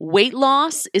Weight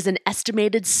loss is an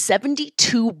estimated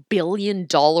 $72 billion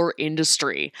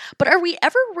industry. But are we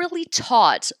ever really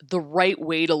taught the right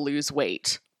way to lose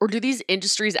weight? Or do these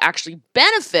industries actually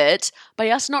benefit by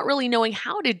us not really knowing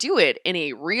how to do it in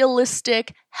a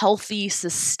realistic, healthy,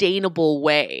 sustainable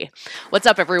way? What's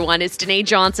up, everyone? It's Danae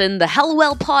Johnson, the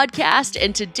Hellwell Podcast,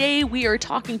 and today we are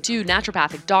talking to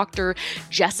naturopathic doctor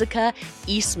Jessica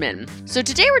Eastman. So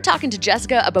today we're talking to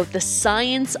Jessica about the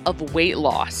science of weight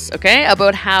loss, okay?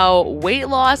 About how weight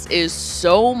loss is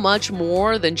so much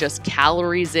more than just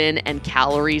calories in and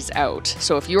calories out.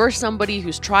 So if you're somebody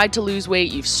who's tried to lose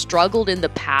weight, you've struggled in the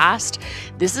past,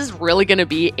 this is really going to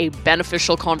be a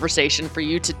beneficial conversation for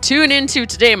you to tune into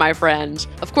today, my friend.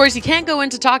 Of course, you can't go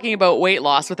into talking about weight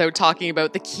loss without talking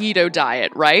about the keto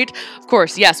diet, right? Of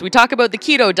course, yes, we talk about the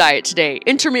keto diet today,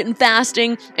 intermittent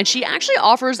fasting, and she actually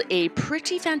offers a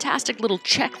pretty fantastic little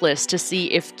checklist to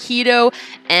see if keto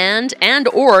and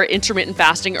or intermittent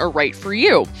fasting are right for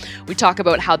you. We talk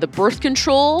about how the birth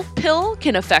control pill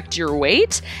can affect your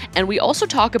weight, and we also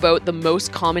talk about the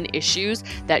most common issues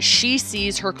that she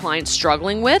sees her clients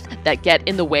struggling with that get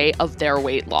in the way of their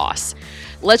weight loss.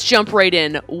 Let's jump right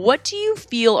in. What do you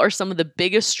feel are some of the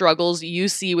biggest struggles you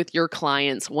see with your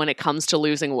clients when it comes to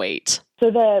losing weight? So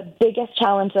the biggest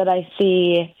challenge that I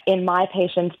see in my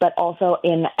patients, but also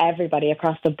in everybody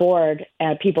across the board,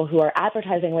 people who are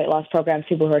advertising weight loss programs,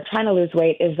 people who are trying to lose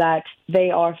weight, is that they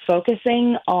are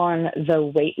focusing on the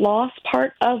weight loss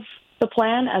part of the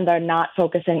plan, and they're not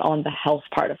focusing on the health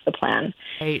part of the plan.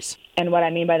 Right. And what I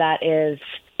mean by that is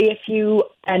if you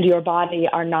and your body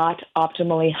are not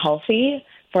optimally healthy,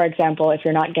 for example, if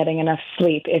you're not getting enough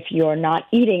sleep, if you're not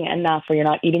eating enough, or you're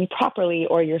not eating properly,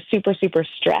 or you're super, super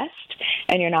stressed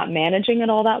and you're not managing it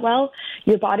all that well,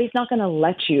 your body's not going to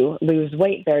let you lose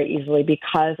weight very easily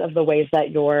because of the ways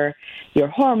that your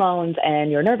hormones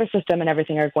and your nervous system and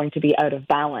everything are going to be out of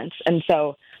balance. And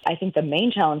so I think the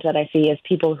main challenge that I see is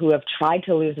people who have tried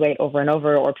to lose weight over and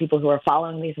over, or people who are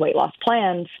following these weight loss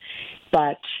plans,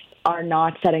 but are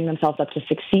not setting themselves up to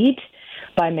succeed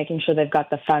by making sure they've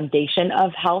got the foundation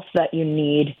of health that you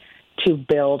need to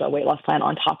build a weight loss plan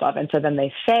on top of. And so then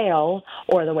they fail,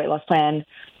 or the weight loss plan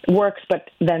works, but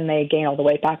then they gain all the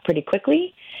weight back pretty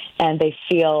quickly, and they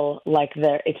feel like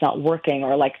it's not working,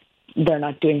 or like they're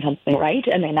not doing something right.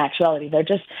 And in actuality,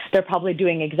 they're probably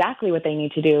doing exactly what they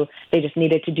need to do. They just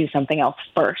needed to do something else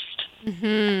first.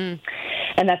 Mm-hmm.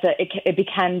 And it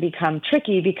can become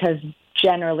tricky because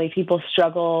generally people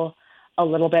struggle a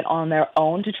little bit on their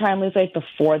own to try and lose weight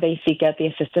before they seek out the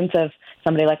assistance of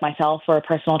somebody like myself or a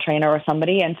personal trainer or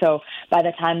somebody. And so by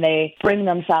the time they bring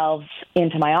themselves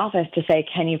into my office to say,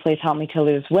 can you please help me to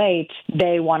lose weight,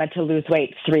 they wanted to lose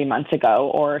weight 3 months ago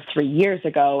or 3 years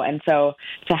ago. And so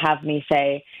to have me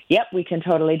say, yep, we can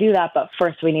totally do that, but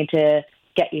first we need to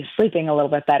get you sleeping a little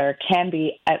bit better, can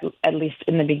be, at least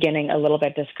in the beginning, a little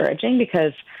bit discouraging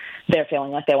because they're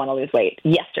feeling like they want to lose weight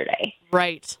yesterday.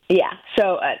 Right. Yeah.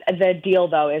 So the deal,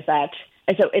 though, is that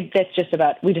it's just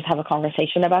about, we just have a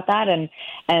conversation about that.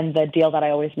 And the deal that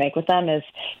I always make with them is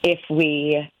if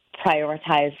we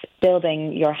prioritize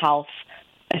building your health,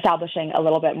 establishing a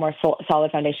little bit more solid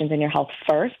foundations in your health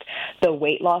first, the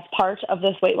weight loss part of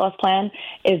this weight loss plan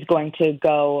is going to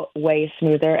go way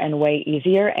smoother and way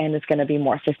easier, and it's going to be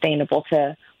more sustainable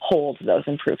to hold those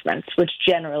improvements, which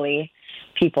generally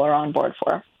people are on board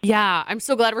for. Yeah, I'm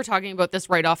so glad we're talking about this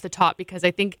right off the top, because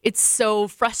I think it's so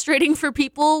frustrating for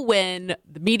people when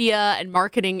the media and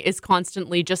marketing is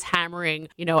constantly just hammering,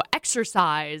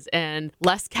 exercise and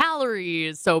less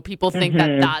calories. So people think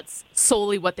that that's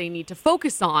solely what they need to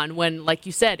focus on when, like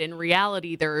you said, in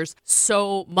reality, there's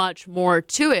so much more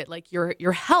to it. Like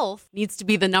your health needs to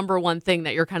be the number one thing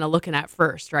that you're kind of looking at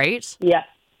first, right? Yeah,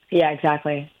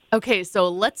 exactly. Okay, so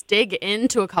let's dig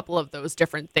into a couple of those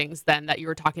different things then that you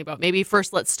were talking about. Maybe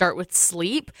first let's start with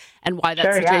sleep and why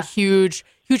that's such a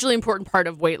hugely important part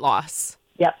of weight loss.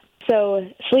 Yep. So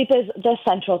sleep is the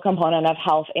central component of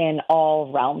health in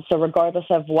all realms. So regardless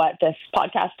of what this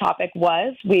podcast topic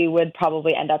was, we would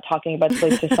probably end up talking about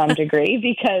sleep to some degree,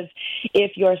 because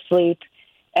if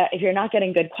you're not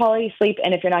getting good quality sleep,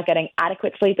 and if you're not getting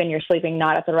adequate sleep and you're sleeping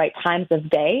not at the right times of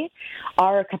day,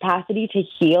 our capacity to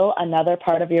heal another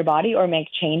part of your body or make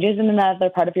changes in another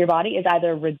part of your body is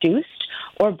either reduced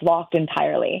or blocked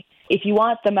entirely. If you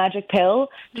want the magic pill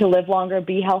to live longer,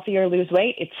 be healthier, lose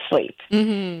weight, it's sleep.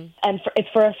 Mm-hmm. And it's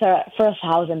for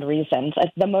 1,000 reasons.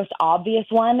 The most obvious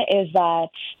one is that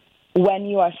when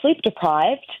you are sleep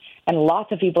deprived, and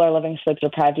lots of people are living sleep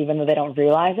deprived even though they don't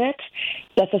realize it,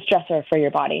 that's a stressor for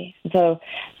your body. So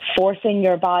forcing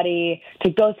your body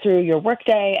to go through your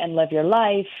workday and live your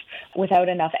life without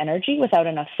enough energy, without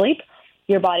enough sleep,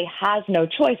 your body has no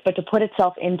choice but to put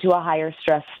itself into a higher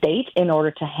stress state in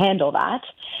order to handle that.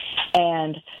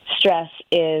 And stress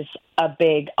is a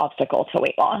big obstacle to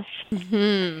weight loss.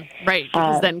 Mm-hmm. Right,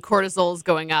 because then cortisol is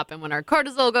going up, and when our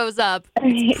cortisol goes up,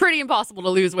 it's pretty impossible to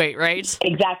lose weight, right?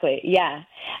 Exactly, yeah.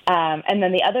 And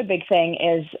then the other big thing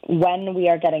is when we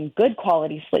are getting good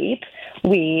quality sleep,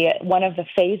 one of the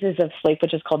phases of sleep,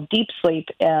 which is called deep sleep,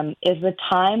 is the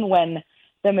time when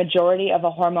the majority of a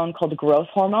hormone called growth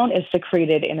hormone is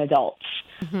secreted in adults.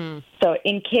 Mm-hmm. So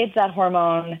in kids, that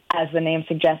hormone, as the name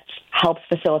suggests, helps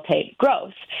facilitate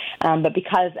growth. But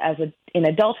because in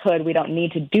adulthood, we don't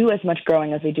need to do as much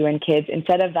growing as we do in kids,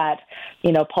 instead of that,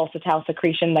 pulsatile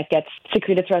secretion that gets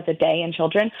secreted throughout the day in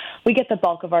children, we get the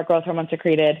bulk of our growth hormone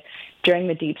secreted during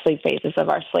the deep sleep phases of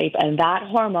our sleep. And that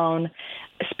hormone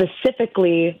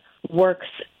specifically works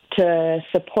to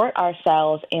support our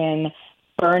cells in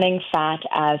burning fat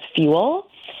as fuel,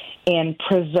 in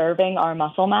preserving our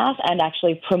muscle mass, and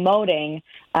actually promoting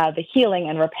the healing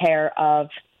and repair of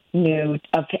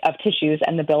tissues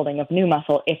and the building of new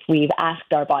muscle if we've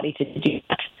asked our body to do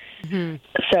that. Mm-hmm.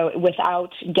 So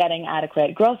without getting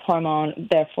adequate growth hormone,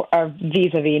 therefore, or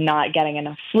vis-a-vis not getting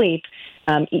enough sleep,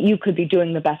 you could be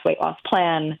doing the best weight loss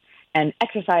plan and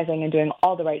exercising and doing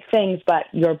all the right things, but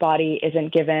your body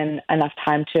isn't given enough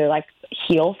time to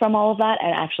heal from all of that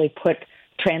and actually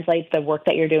translate the work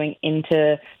that you're doing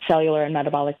into cellular and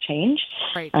metabolic change.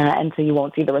 Right. And so you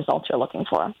won't see the results you're looking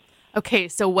for. Okay,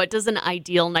 so what does an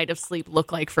ideal night of sleep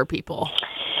look like for people?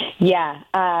 Yeah,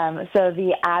 so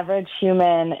the average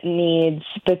human needs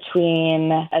between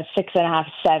 6.5,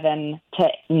 7 to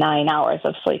 9 hours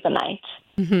of sleep a night.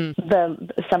 Mm-hmm.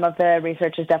 Some of the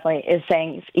research is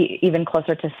saying even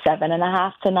closer to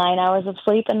 7.5 to 9 hours of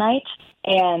sleep a night.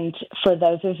 And for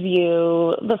those of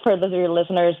your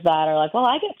listeners that are like, well,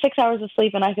 I get 6 hours of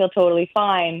sleep and I feel totally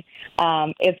fine,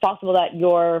 it's possible that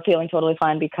you're feeling totally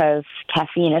fine because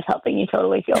caffeine is helping you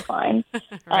totally feel fine.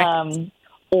 Right.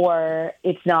 Or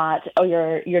it's not,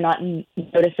 you're not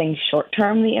noticing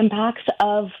short-term the impacts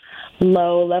of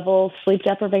low-level sleep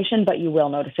deprivation, but you will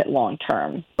notice it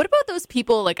long-term. What about those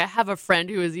people, I have a friend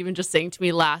who was even just saying to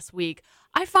me last week,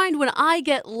 I find when I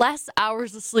get less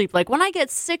hours of sleep, when I get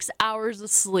 6 hours of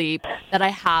sleep, that I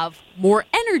have more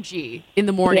energy in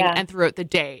the morning and throughout the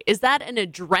day. Is that an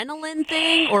adrenaline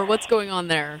thing, or what's going on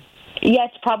there? Yeah,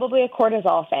 it's probably a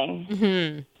cortisol thing.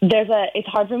 Mm-hmm. It's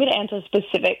hard for me to answer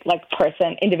specific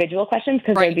individual questions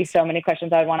because there'd be so many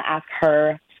questions I would want to ask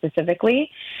her specifically.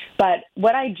 But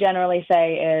what I generally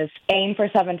say is aim for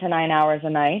 7 to 9 hours a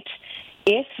night.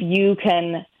 If you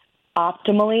can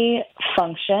optimally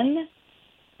function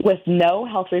with no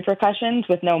health repercussions,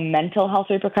 with no mental health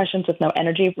repercussions, with no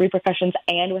energy repercussions,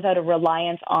 and without a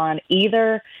reliance on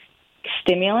either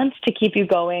stimulants to keep you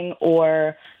going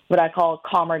or what I call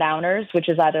calmer downers, which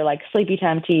is either sleepy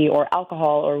time tea or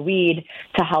alcohol or weed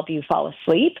to help you fall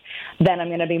asleep, then I'm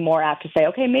going to be more apt to say,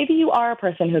 okay, maybe you are a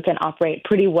person who can operate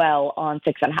pretty well on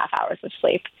 6.5 hours of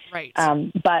sleep. Right.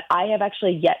 But I have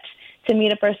actually yet to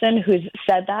meet a person who's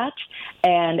said that,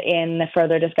 and in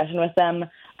further discussion with them,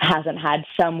 hasn't had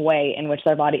some way in which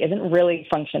their body isn't really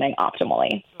functioning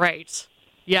optimally. Right.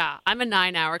 Yeah, I'm a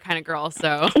 9-hour kind of girl,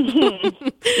 so.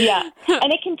 Yeah,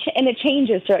 and it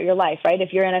changes throughout your life, right?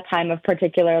 If you're in a time of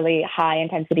particularly high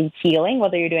intensity healing,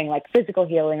 whether you're doing physical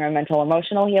healing or mental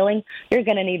emotional healing, you're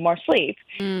going to need more sleep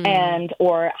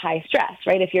or high stress,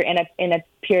 right? If you're in a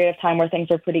period of time where things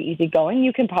are pretty easygoing,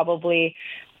 you can probably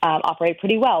operate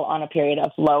pretty well on a period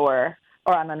of lower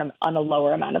or on a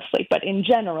lower amount of sleep. But in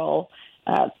general,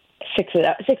 6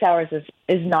 hours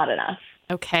is not enough.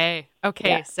 Okay.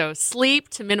 Yeah. So sleep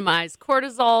to minimize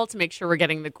cortisol, to make sure we're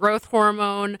getting the growth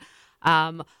hormone.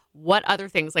 What other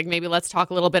things? Maybe let's talk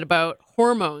a little bit about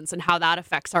hormones and how that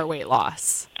affects our weight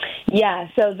loss. Yeah.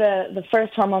 So the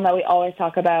first hormone that we always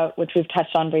talk about, which we've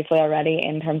touched on briefly already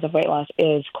in terms of weight loss,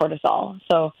 is cortisol.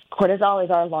 So cortisol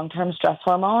is our long-term stress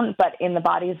hormone, but in the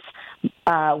body's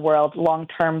world,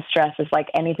 long-term stress is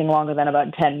anything longer than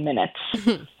about 10 minutes.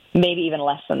 Maybe even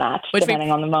less than that, which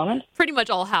depending on the moment. Pretty much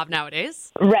all have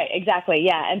nowadays. Right, exactly,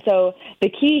 yeah. And so the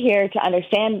key here to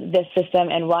understand this system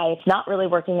and why it's not really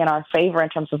working in our favor in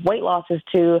terms of weight loss is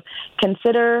to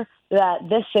consider that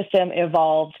this system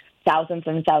evolved thousands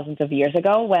and thousands of years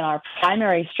ago when our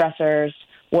primary stressors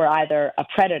were either a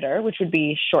predator, which would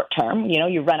be short-term,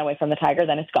 you run away from the tiger,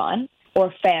 then it's gone,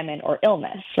 or famine or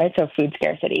illness, right? So food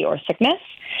scarcity or sickness.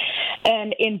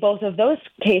 And in both of those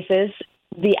cases,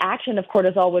 the action of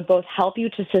cortisol would both help you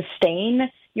to sustain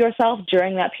yourself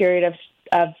during that period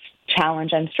of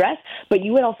challenge and stress, but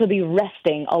you would also be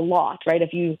resting a lot, right?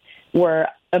 If you were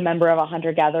a member of a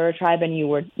hunter-gatherer tribe and you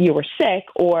were sick,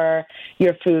 or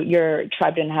your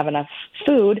tribe didn't have enough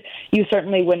food, you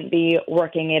certainly wouldn't be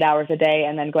working 8 hours a day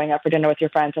and then going out for dinner with your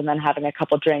friends and then having a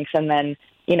couple drinks and then,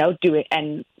 doing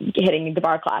and hitting the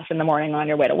bar class in the morning on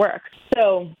your way to work.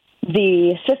 So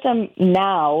the system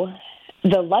now,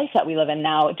 the life that we live in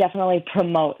now, definitely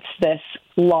promotes this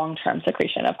long-term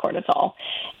secretion of cortisol.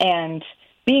 And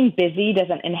being busy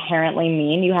doesn't inherently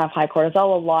mean you have high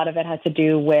cortisol. A lot of it has to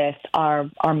do with our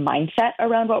mindset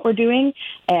around what we're doing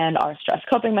and our stress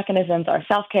coping mechanisms, our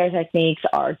self-care techniques,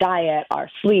 our diet, our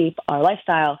sleep, our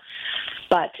lifestyle.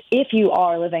 But if you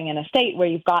are living in a state where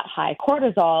you've got high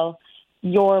cortisol,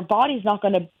 your body's not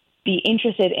going to be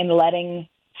interested in letting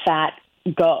fat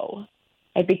go,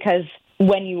 right? Because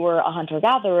when you were a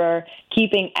hunter-gatherer,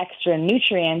 keeping extra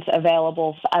nutrients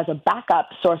available as a backup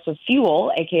source of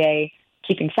fuel, aka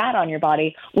keeping fat on your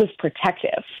body, was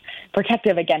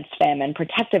protective against famine,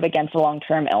 protective against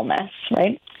long-term illness,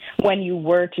 right? When you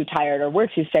were too tired or were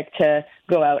too sick to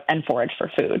go out and forage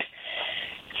for food.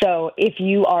 So if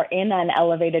you are in an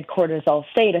elevated cortisol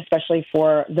state, especially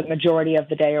for the majority of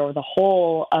the day or the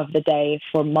whole of the day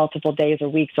for multiple days or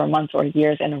weeks or months or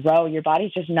years in a row, your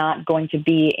body's just not going to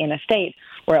be in a state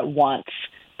where it wants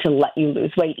to let you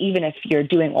lose weight, even if you're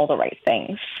doing all the right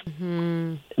things.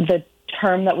 Mm-hmm. The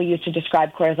term that we use to describe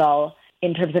cortisol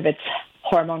in terms of its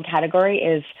hormone category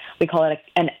is, we call it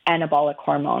an anabolic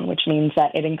hormone, which means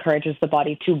that it encourages the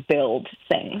body to build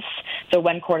things. So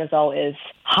when cortisol is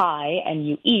high and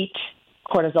you eat,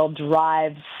 cortisol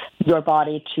drives your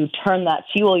body to turn that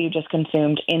fuel you just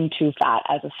consumed into fat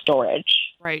as a storage.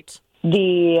 Right.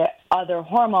 The other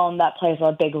hormone that plays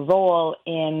a big role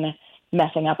in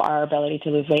messing up our ability to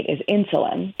lose weight is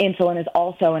insulin. Insulin is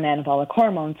also an anabolic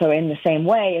hormone. So in the same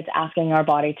way, it's asking our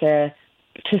body to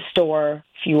store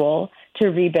fuel, to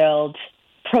rebuild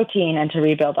protein, and to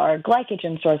rebuild our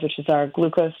glycogen stores, which is our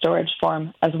glucose storage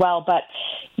form as well. But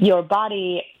your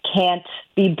body can't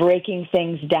be breaking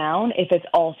things down if it's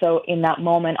also in that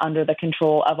moment under the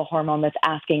control of a hormone that's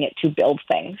asking it to build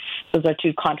things. Those are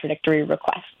two contradictory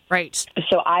requests. Right.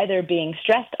 So either being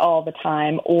stressed all the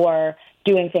time or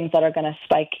doing things that are going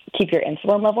to keep your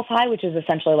insulin levels high, which is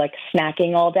essentially like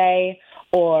snacking all day,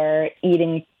 or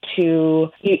eating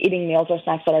meals or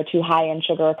snacks that are too high in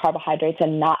sugar or carbohydrates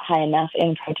and not high enough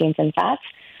in proteins and fats.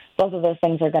 Both of those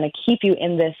things are going to keep you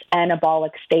in this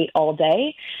anabolic state all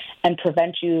day and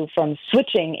prevent you from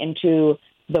switching into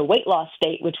the weight loss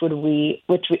state, which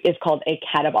is called a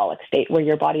catabolic state, where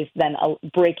your body's then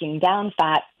breaking down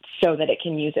fat so that it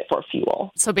can use it for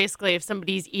fuel. So basically, if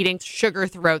somebody's eating sugar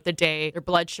throughout the day, their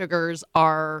blood sugars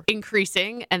are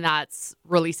increasing, and that's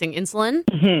releasing insulin?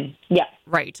 Mm-hmm. Yeah.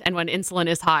 Right. And when insulin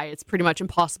is high, it's pretty much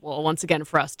impossible, once again,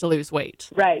 for us to lose weight.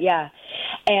 Right, yeah.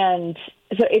 And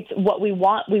so it's what we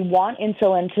want. We want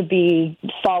insulin to be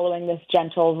following this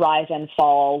gentle rise and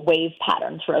fall wave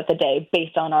pattern throughout the day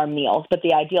based on our meals. But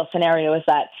the ideal scenario is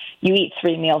that you eat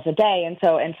 3 meals a day, and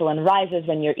so insulin rises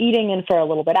when you're eating, and for a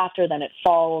little bit after, then it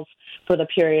falls for the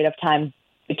period of time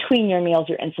between your meals.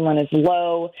 Your insulin is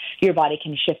low. Your body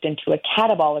can shift into a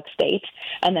catabolic state,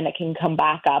 and then it can come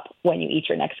back up when you eat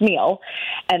your next meal.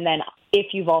 And then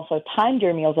if you've also timed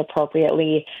your meals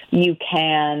appropriately, you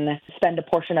can spend a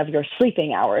portion of your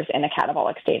sleeping hours in a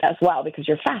catabolic state as well, because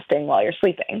you're fasting while you're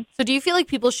sleeping. So do you feel like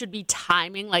people should be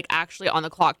timing, like actually on the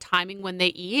clock, timing when they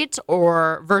eat,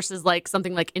 or versus like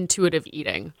something like intuitive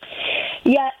eating?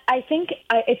 Yeah, I think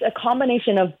it's a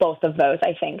combination of both of those,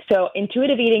 I think. So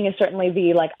intuitive eating is certainly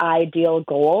the ideal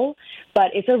goal,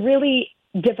 but it's a really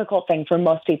difficult thing for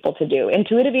most people to do.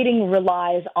 Intuitive eating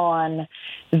relies on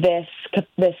this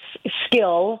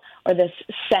skill or this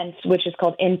sense, which is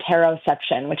called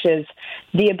interoception, which is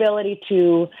the ability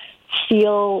to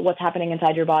feel what's happening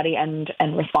inside your body and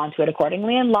respond to it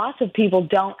accordingly. And lots of people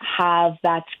don't have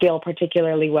that skill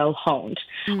particularly well honed,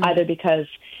 either because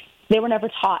they were never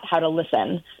taught how to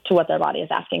listen to what their body is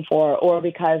asking for, or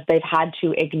because they've had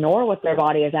to ignore what their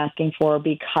body is asking for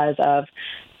because of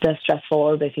the stressful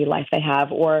or busy life they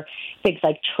have, or things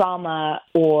like trauma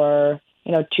or,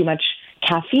 too much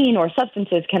caffeine or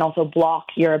substances can also block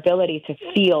your ability to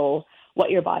feel what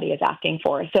your body is asking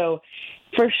for. So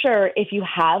for sure, if you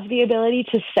have the ability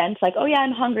to sense oh yeah,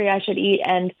 I'm hungry, I should eat,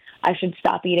 and I should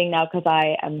stop eating now because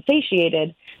I am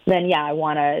satiated, then yeah, I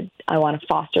want to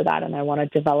foster that, and I want to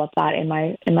develop that in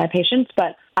my patients.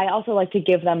 But I also like to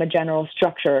give them a general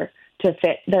structure to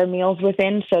fit their meals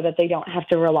within, so that they don't have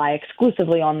to rely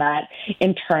exclusively on that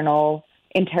internal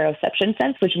interoception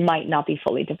sense, which might not be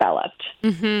fully developed.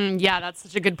 Mm-hmm. Yeah, that's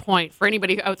such a good point. For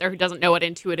anybody out there who doesn't know what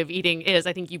intuitive eating is,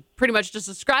 I think you pretty much just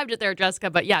described it there, Jessica.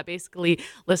 But yeah, basically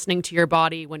listening to your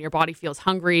body when your body feels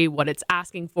hungry, what it's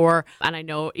asking for. And I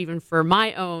know even for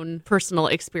my own personal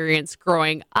experience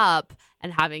growing up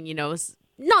and having,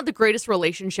 not the greatest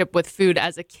relationship with food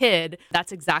as a kid,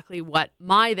 that's exactly what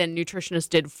my then nutritionist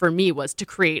did for me, was to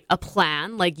create a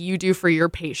plan like you do for your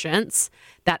patients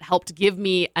that helped give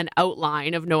me an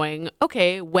outline of knowing,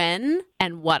 okay, when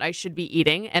and what I should be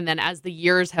eating. And then as the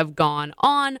years have gone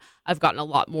on, I've gotten a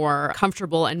lot more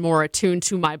comfortable and more attuned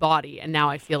to my body. And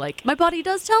now I feel like my body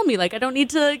does tell me, like, I don't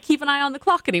need to keep an eye on the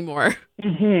clock anymore.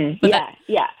 Mm-hmm.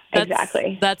 Yeah,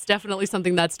 exactly. That's definitely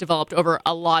something that's developed over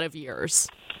a lot of years.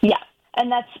 Yeah. And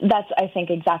that's I think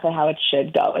exactly how it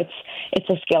should go. It's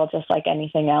a skill just like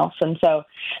anything else. And so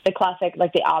the classic,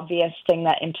 like the obvious thing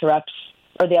that interrupts,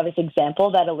 or the obvious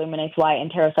example that illuminates why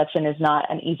interoception is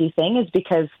not an easy thing, is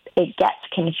because it gets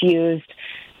confused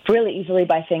really easily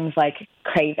by things like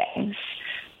cravings,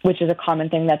 which is a common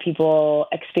thing that people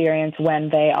experience when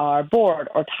they are bored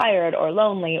or tired or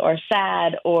lonely or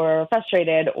sad or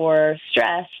frustrated or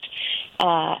stressed.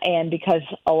 And because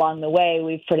along the way,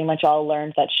 we've pretty much all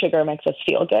learned that sugar makes us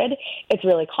feel good, it's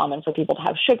really common for people to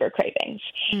have sugar cravings.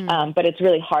 But it's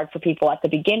really hard for people at the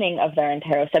beginning of their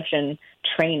interoception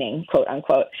training, quote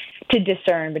unquote, to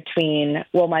discern between,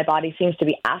 well, my body seems to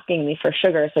be asking me for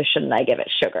sugar, so shouldn't I give it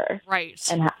sugar? Right.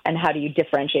 And how do you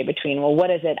differentiate between, well, what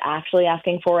is it actually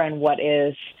asking for and what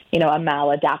is, a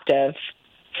maladaptive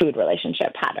food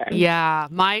relationship pattern? Yeah.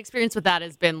 My experience with that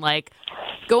has been like,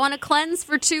 go on a cleanse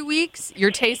for 2 weeks,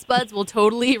 your taste buds will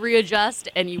totally readjust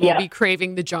and you won't be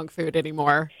craving the junk food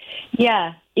anymore.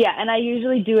 Yeah. And I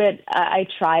usually do it, I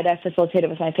try to facilitate it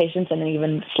with my patients in an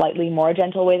even slightly more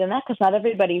gentle way than that, because not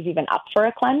everybody's even up for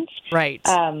a cleanse. Right.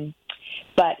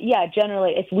 But yeah,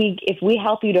 generally, if we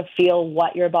help you to feel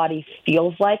what your body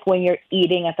feels like when you're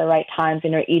eating at the right times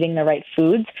and you're eating the right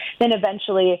foods, then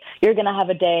eventually you're going to have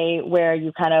a day where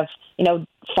you kind of,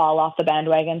 fall off the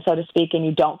bandwagon, so to speak, and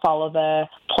you don't follow the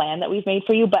plan that we've made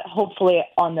for you. But hopefully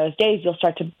on those days, you'll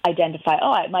start to identify,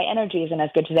 my energy isn't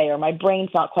as good today, or my brain's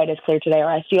not quite as clear today,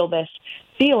 or I feel this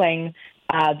feeling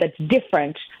that's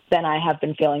different than I have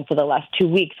been feeling for the last 2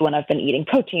 weeks when I've been eating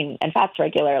protein and fats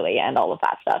regularly and all of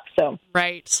that stuff. So,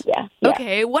 right. Yeah.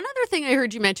 Okay. One other thing I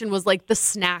heard you mention was like the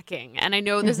snacking. And I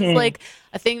know this is like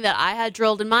a thing that I had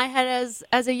drilled in my head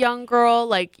as a young girl.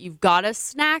 Like, you've got to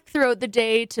snack throughout the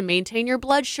day to maintain your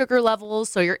blood sugar levels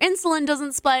so your insulin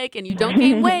doesn't spike and you don't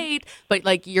gain weight. But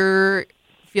like, you're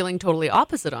feeling totally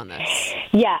opposite on this.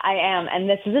 Yeah, I am. And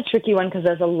this is a tricky one because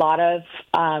there's a lot of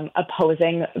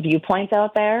opposing viewpoints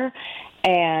out there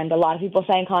and a lot of people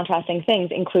saying contrasting things,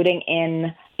 including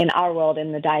in our world,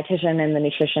 in the dietitian and the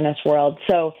nutritionist world.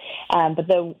 So, but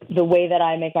the way that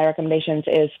I make my recommendations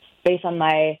is based on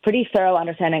my pretty thorough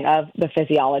understanding of the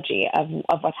physiology of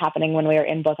what's happening when we are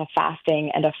in both a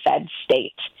fasting and a fed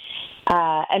state.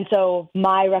 And so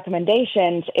my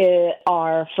recommendations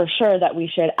are for sure that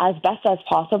we should, as best as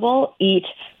possible, eat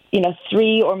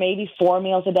 3 or maybe 4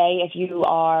 meals a day if you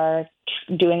are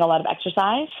doing a lot of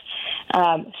exercise,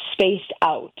 spaced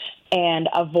out, and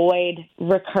avoid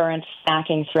recurrent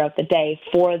snacking throughout the day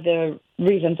for the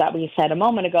reasons that we said a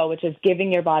moment ago, which is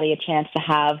giving your body a chance to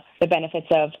have the benefits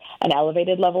of an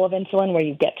elevated level of insulin where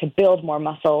you get to build more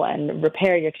muscle and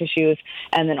repair your tissues,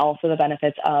 and then also the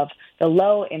benefits of the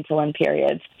low insulin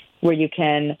periods where you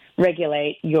can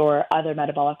regulate your other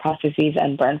metabolic processes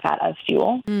and burn fat as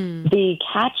fuel. The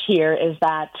catch here is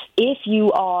that if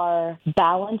you are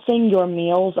balancing your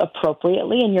meals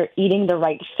appropriately and you're eating the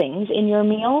right things in your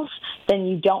meals, then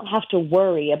you don't have to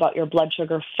worry about your blood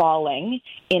sugar falling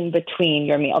in between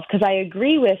your meals. Because I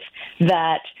agree with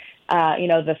that.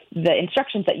 The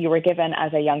instructions that you were given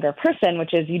as a younger person,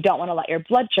 which is you don't want to let your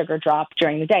blood sugar drop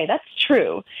during the day. That's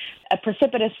true. A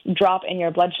precipitous drop in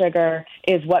your blood sugar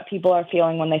is what people are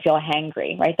feeling when they feel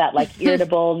hangry, right? That like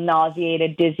irritable,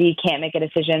 nauseated, dizzy, can't make a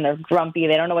decision. They're grumpy.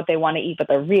 They don't know what they want to eat, but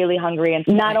they're really hungry. And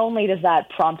not only does that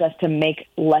prompt us to make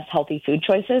less healthy food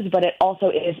choices, but it also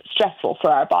is stressful for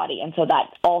our body. And so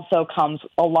that also comes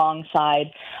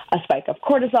alongside a spike of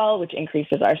cortisol, which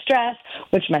increases our stress,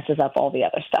 which messes up all the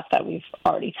other stuff that we've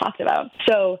already talked about.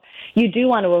 So you do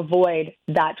want to avoid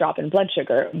that drop in blood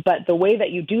sugar, but the way that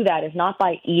you do that is not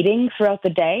by eating throughout the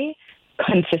day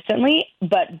consistently,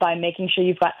 but by making sure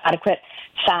you've got adequate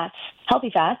fats,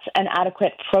 healthy fats, and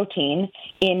adequate protein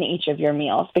in each of your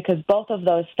meals, because both of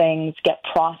those things get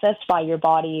processed by your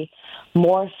body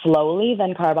more slowly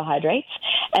than carbohydrates,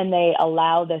 and they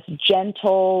allow this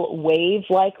gentle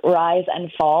wave-like rise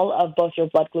and fall of both your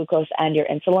blood glucose and your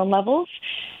insulin levels.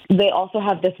 they also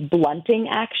have this blunting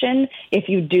action if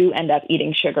you do end up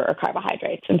eating sugar or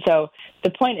carbohydrates. And so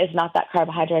the point is not that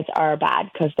carbohydrates are bad,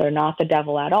 because they're not the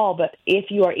devil at all, but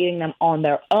if you are eating them on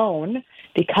their own,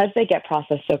 because they get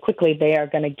processed so quickly, they are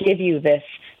going to give you this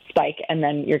spike, and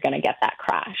then you're going to get that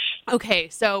crash. Okay,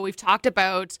 so we've talked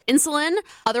about insulin,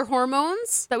 other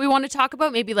hormones that we want to talk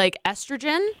about, maybe like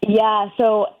estrogen. Yeah,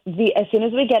 so as soon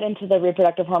as we get into the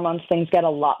reproductive hormones, things get a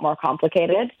lot more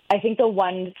complicated. I think the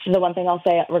one thing I'll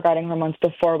say regarding hormones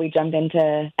before we jump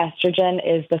into estrogen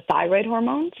is the thyroid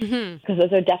hormones, because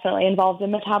those are definitely involved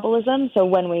in metabolism. So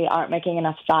when we aren't making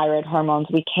enough thyroid hormones,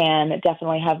 we can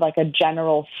definitely have like a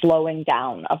general slowing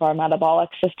down of our metabolic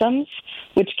systems,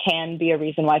 which can be a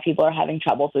reason why people are having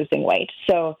trouble losing weight.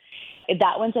 So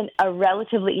that one's a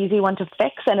relatively easy one to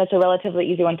fix, and it's a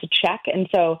relatively easy one to check. And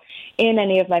so in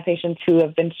any of my patients who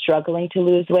have been struggling to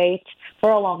lose weight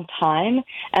for a long time,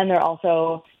 and they're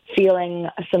also feeling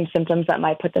some symptoms that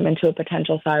might put them into a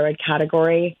potential thyroid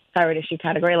issue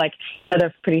category, like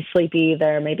they're pretty sleepy,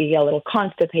 they're maybe a little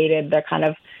constipated, their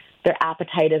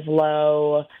appetite is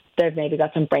low, they've maybe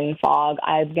got some brain fog,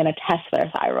 I'm going to test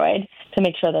their thyroid to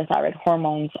make sure their thyroid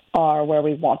hormones are where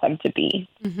we want them to be.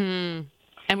 Mm-hmm.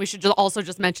 And we should also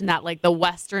just mention that like the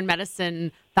Western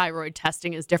medicine thyroid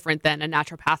testing is different than a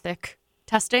naturopathic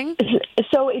testing.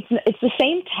 So it's the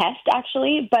same test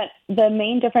actually, but the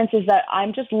main difference is that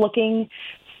I'm just looking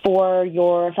for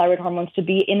your thyroid hormones to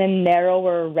be in a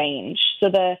narrower range. So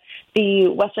the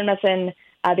Western medicine,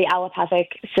 the allopathic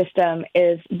system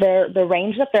is the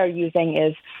range that they're using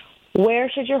is where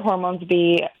should your hormones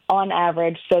be on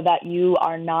average so that you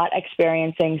are not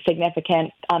experiencing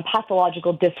significant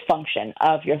pathological dysfunction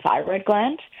of your thyroid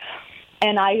gland?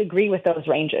 And I agree with those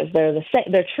ranges.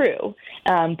 They're true.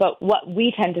 But what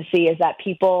we tend to see is that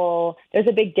there's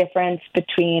a big difference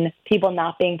between people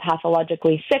not being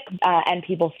pathologically sick and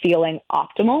people feeling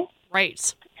optimal.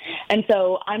 Right. And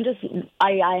so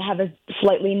I have a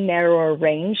slightly narrower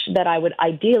range that I would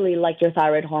ideally like your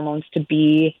thyroid hormones to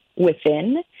be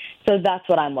within. So that's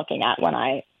what I'm looking at when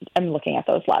I am looking at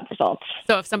those lab results.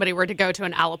 So if somebody were to go to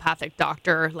an allopathic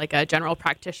doctor, like a general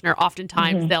practitioner,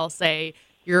 oftentimes they'll say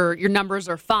your numbers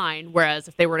are fine, whereas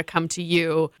if they were to come to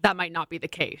you, that might not be the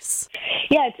case.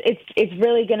 Yeah, it's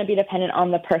really going to be dependent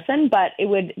on the person, but it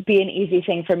would be an easy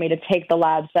thing for me to take the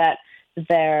labs that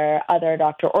their other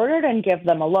doctor ordered and give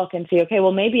them a look and see, okay,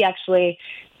 well, maybe actually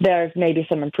there's maybe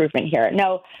some improvement here.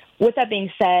 Now, with that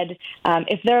being said,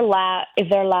 if their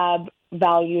lab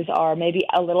values are maybe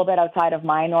a little bit outside of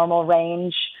my normal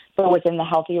range, but within the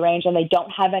healthy range, and they don't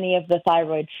have any of the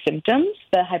thyroid symptoms,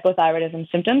 the hypothyroidism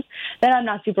symptoms, then I'm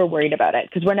not super worried about it,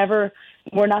 because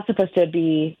we're not supposed to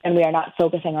be, and we are not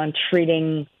focusing on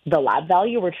treating the lab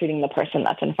value, we're treating the person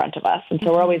that's in front of us. And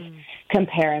so we're always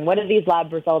comparing, what do these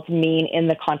lab results mean in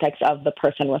the context of the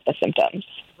person with the symptoms?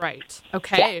 Right.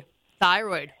 Okay. Yeah.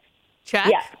 Thyroid.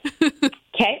 Check. Yeah.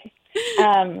 Okay.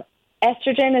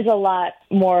 Estrogen is a lot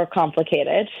more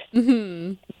complicated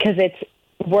because it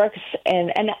works,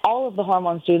 and all of the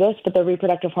hormones do this, but the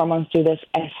reproductive hormones do this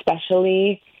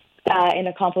especially in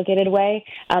a complicated way.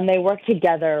 They work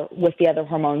together with the other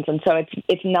hormones, and so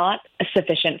it's not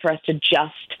sufficient for us to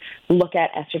just look at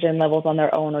estrogen levels on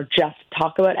their own or just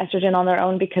talk about estrogen on their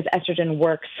own, because estrogen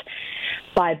works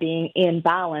by being in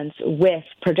balance with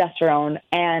progesterone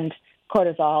and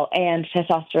cortisol and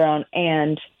testosterone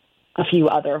and a few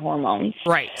other hormones.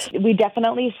 Right. We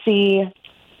definitely see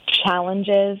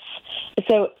challenges.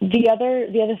 So the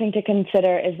other thing to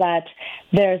consider is that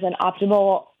there's an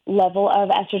optimal level of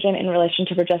estrogen in relation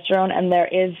to progesterone, and there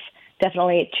is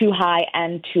definitely too high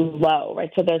and too low,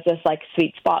 right? So there's this like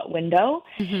sweet spot window.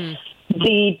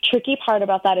 The tricky part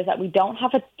about that is that we don't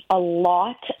have a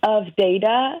lot of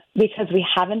data because we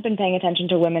haven't been paying attention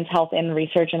to women's health in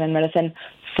research and in medicine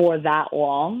for that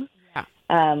long.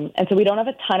 And so we don't have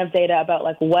a ton of data about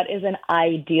like what is an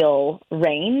ideal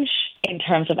range in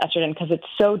terms of estrogen, because it's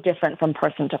so different from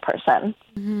person to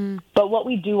person. But what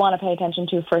we do want to pay attention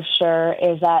to for sure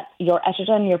is that your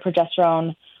estrogen and your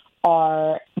progesterone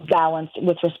are balanced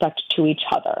with respect to each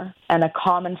other. And a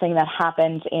common thing that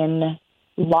happens in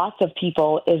lots of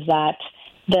people is that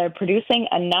they're producing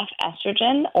enough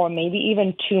estrogen or maybe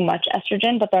even too much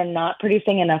estrogen, but they're not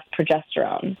producing enough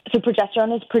progesterone. So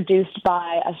progesterone is produced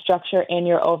by a structure in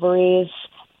your ovaries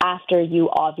after you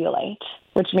ovulate,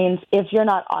 which means if you're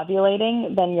not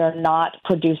ovulating, then you're not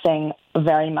producing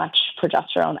very much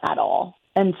progesterone at all.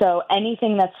 And so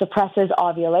anything that suppresses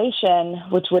ovulation,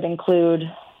 which would include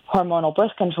hormonal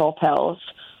birth control pills,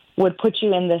 would put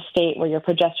you in this state where your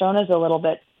progesterone is a little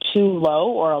bit too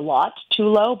low or a lot too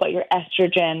low, but your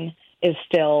estrogen is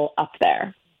still up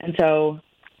there. And so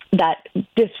that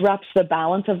disrupts the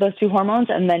balance of those two hormones,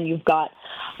 and then you've got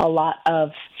a lot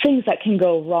of things that can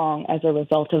go wrong as a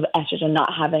result of estrogen not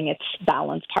having its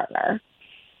balance partner.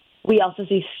 We also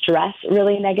see stress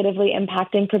really negatively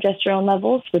impacting progesterone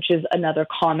levels, which is another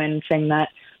common thing that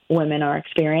women are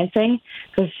experiencing,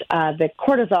 because the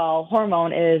cortisol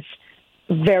hormone is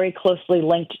very closely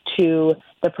linked to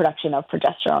the production of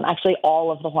progesterone. Actually,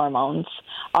 all of the hormones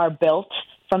are built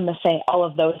from the same, all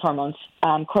of those hormones,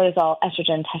 cortisol,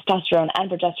 estrogen, testosterone, and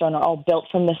progesterone are all built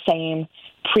from the same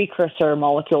precursor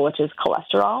molecule, which is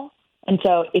cholesterol. And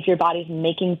so if your body's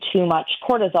making too much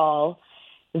cortisol,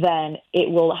 then it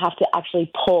will have to actually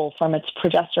pull from its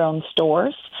progesterone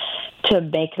stores to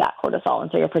make that cortisol. And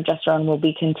so your progesterone will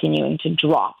be continuing to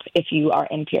drop if you are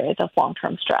in periods of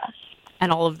long-term stress.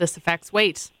 And all of this affects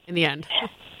weight in the end.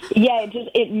 Yeah,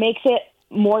 it makes it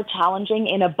more challenging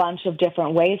in a bunch of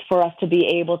different ways for us to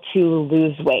be able to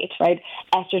lose weight, right?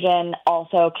 Estrogen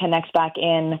also connects back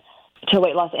in to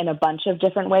weight loss in a bunch of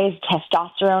different ways.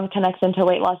 Testosterone connects into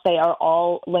weight loss. They are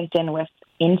all linked in with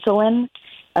insulin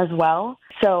as well.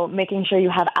 So making sure you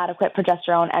have adequate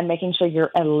progesterone and making sure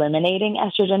you're eliminating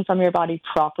estrogen from your body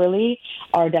properly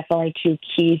are definitely two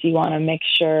keys you want to make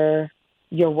sure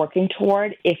you're working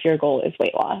toward if your goal is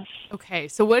weight loss. Okay,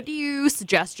 so what do you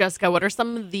suggest, Jessica? What are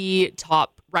some of the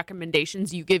top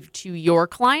recommendations you give to your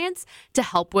clients to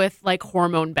help with like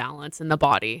hormone balance in the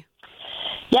body?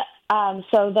 Yep.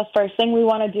 So the first thing we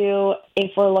want to do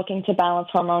if we're looking to balance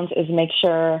hormones is make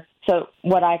sure, so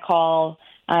what I call,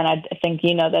 and I think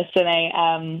you know this,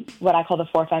 Danae, what I call the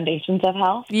 4 foundations of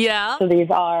health. Yeah. So these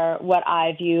are what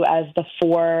I view as the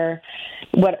 4,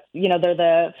 they're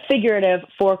the figurative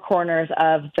 4 corners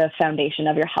of the foundation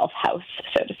of your health house,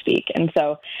 so to speak. And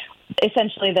so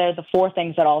essentially they're the 4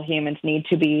 things that all humans need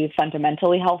to be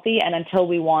fundamentally healthy. And until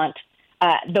we want,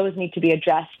 those need to be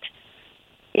addressed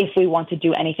if we want to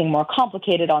do anything more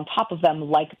complicated on top of them,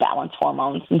 like balance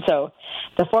hormones. And so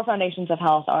the 4 foundations of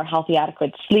health are healthy,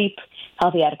 adequate sleep,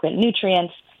 healthy, adequate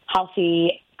nutrients,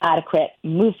 healthy, adequate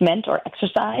movement or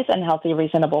exercise, and healthy,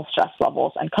 reasonable stress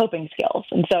levels and coping skills.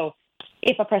 And so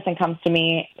if a person comes to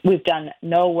me, we've done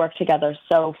no work together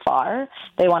so far,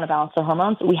 they want to balance their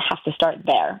hormones, we have to start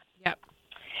there. Yep.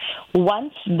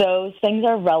 Once those things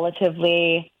are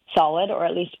relatively solid or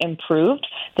at least improved,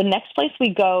 the next place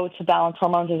we go to balance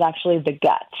hormones is actually the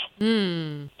gut.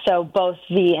 So both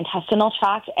the intestinal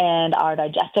tract and our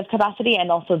digestive capacity,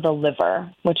 and also the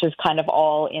liver, which is kind of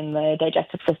all in the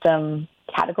digestive system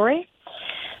category.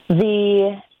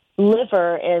 The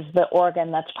liver is the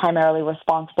organ that's primarily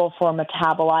responsible for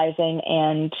metabolizing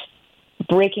and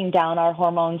breaking down our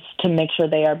hormones to make sure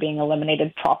they are being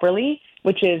eliminated properly,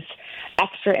 which is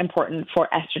extra important for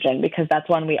estrogen because that's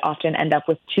one we often end up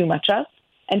with too much of.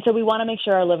 And so we want to make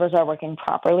sure our livers are working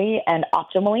properly and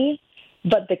optimally.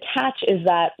 But the catch is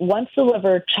that once the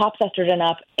liver chops estrogen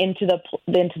up into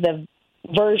the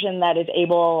version that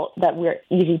we're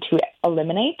easy to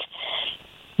eliminate,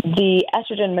 the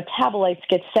estrogen metabolites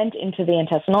get sent into the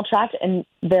intestinal tract, and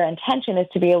their intention is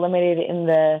to be eliminated in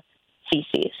the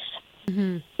feces.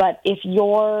 Mm-hmm. But if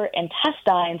your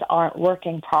intestines aren't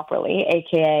working properly,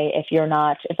 aka if they're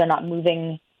not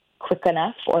moving quick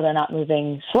enough, or they're not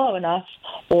moving slow enough,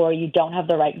 or you don't have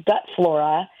the right gut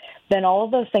flora, then all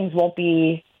of those things won't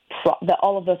be.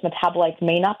 All of those metabolites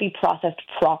may not be processed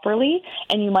properly,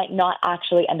 and you might not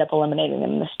actually end up eliminating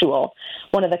them in the stool.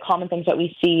 One of the common things that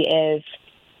we see is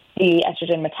the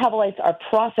estrogen metabolites are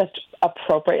processed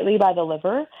appropriately by the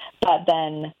liver, but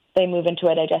then they move into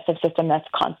a digestive system that's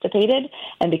constipated.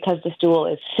 And because the stool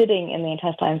is sitting in the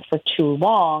intestines for too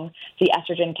long, the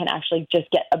estrogen can actually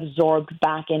just get absorbed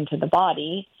back into the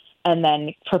body and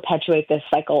then perpetuate this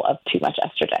cycle of too much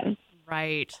estrogen.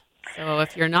 Right. So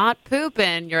if you're not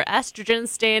pooping, your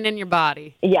estrogen's staying in your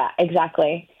body. Yeah,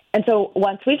 exactly. And so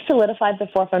once we've solidified the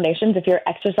 4 foundations, if you're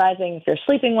exercising, if you're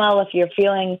sleeping well, if you're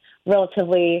feeling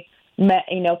relatively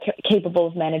capable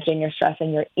of managing your stress,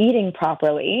 and you're eating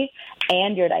properly,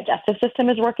 and your digestive system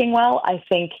is working well, I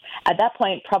think at that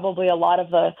point, probably a lot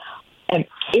of the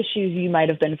issues you might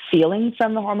have been feeling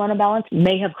from the hormone imbalance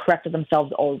may have corrected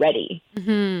themselves already.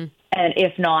 Mm-hmm. And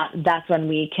if not, that's when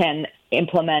we can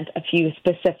implement a few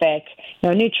specific,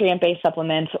 nutrient-based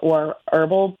supplements or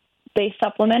herbal-based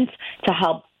supplements to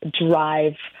help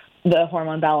drive the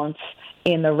hormone balance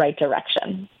in the right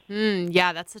direction.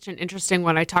 Yeah, that's such an interesting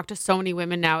one. I talk to so many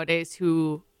women nowadays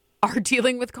who are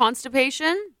dealing with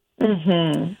constipation.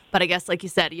 Mm-hmm. But I guess, like you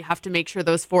said, you have to make sure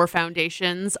those 4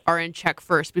 foundations are in check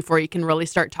first before you can really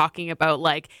start talking about,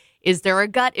 like, is there a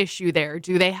gut issue there?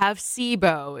 Do they have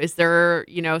SIBO? Is there,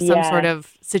 some sort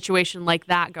of situation like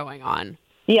that going on?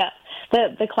 Yeah.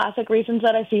 The classic reasons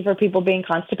that I see for people being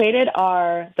constipated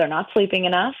are they're not sleeping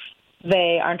enough,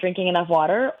 they aren't drinking enough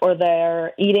water, or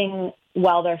they're eating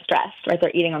while they're stressed, right?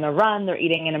 They're eating on the run, they're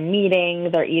eating in a meeting,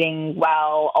 they're eating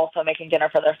while also making dinner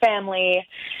for their family,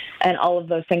 and all of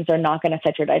those things are not going to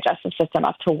set your digestive system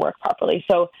up to work properly.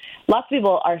 So lots of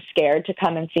people are scared to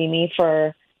come and see me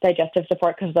for digestive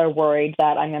support because they're worried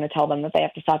that I'm going to tell them that they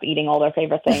have to stop eating all their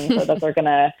favorite things or that they're going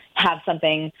to have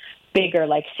something bigger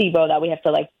like SIBO, that we have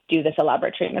to do this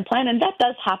elaborate treatment plan. And that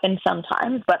does happen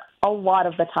sometimes, but a lot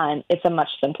of the time it's a much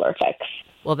simpler fix.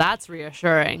 Well, that's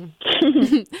reassuring.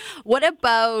 What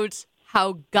about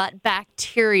how gut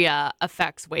bacteria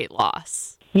affects weight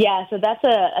loss? Yeah, so that's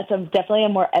definitely a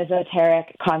more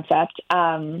esoteric concept.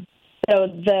 So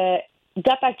the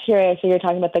gut bacteria, so you're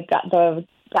talking about the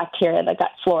bacteria, the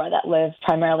gut flora that lives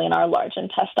primarily in our large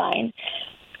intestine.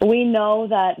 We know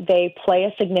that they play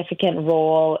a significant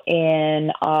role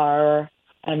in our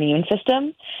immune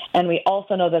system, and we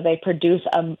also know that they produce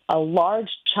a large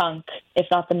chunk, if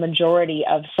not the majority,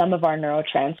 of some of our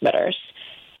neurotransmitters.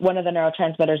 One of the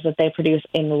neurotransmitters that they produce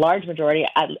in large majority,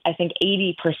 I think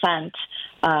 80%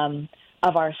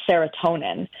 of our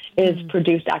serotonin is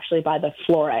produced actually by the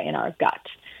flora in our gut.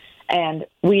 And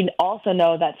we also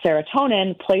know that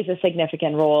serotonin plays a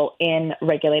significant role in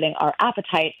regulating our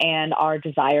appetite and our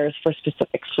desires for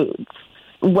specific foods.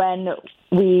 When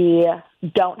we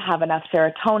don't have enough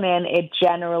serotonin, it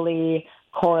generally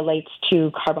correlates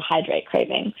to carbohydrate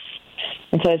cravings.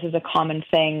 And so this is a common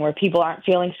thing where people aren't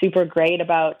feeling super great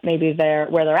about maybe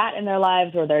where they're at in their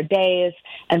lives or their days,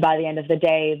 and by the end of the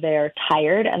day, they're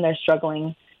tired and they're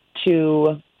struggling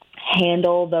to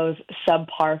handle those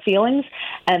subpar feelings,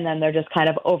 and then they're just kind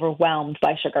of overwhelmed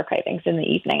by sugar cravings in the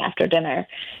evening after dinner.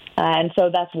 And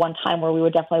so that's one time where we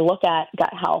would definitely look at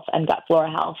gut health and gut flora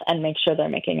health and make sure they're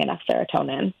making enough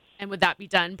serotonin. And would that be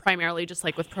done primarily just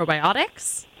like with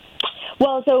probiotics?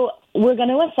 Well, so we're going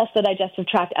to assess the digestive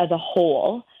tract as a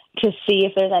whole to see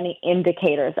if there's any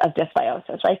indicators of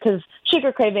dysbiosis, right? Because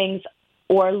sugar cravings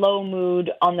or low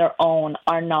mood on their own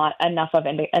are not enough of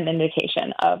an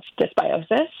indication of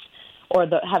dysbiosis, or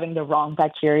having the wrong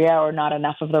bacteria or not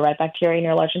enough of the right bacteria in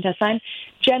your large intestine.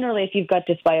 Generally, if you've got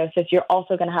dysbiosis, you're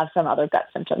also going to have some other gut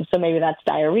symptoms. So maybe that's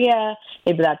diarrhea,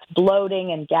 maybe that's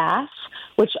bloating and gas,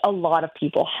 which a lot of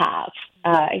people have.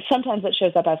 Sometimes it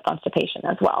shows up as constipation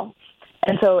as well.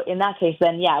 And so in that case,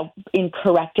 then, in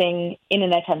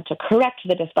an attempt to correct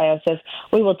the dysbiosis,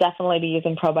 we will definitely be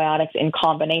using probiotics in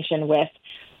combination with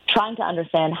trying to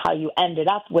understand how you ended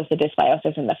up with the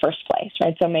dysbiosis in the first place,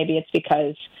 right? So maybe it's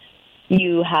because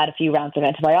you had a few rounds of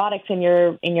antibiotics in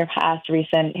your past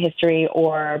recent history,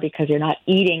 or because you're not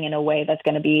eating in a way that's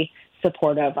going to be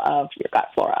supportive of your gut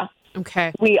flora.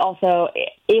 Okay. We also,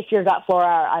 if your gut flora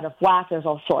are out of whack, there's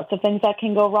all sorts of things that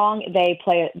can go wrong. They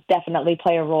definitely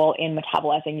play a role in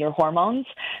metabolizing your hormones.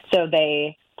 So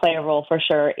they play a role for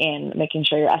sure in making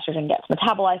sure your estrogen gets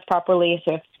metabolized properly.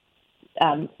 So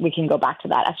if we can go back to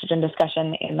that estrogen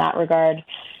discussion in that regard.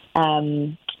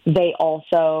 They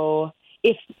also,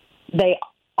 if they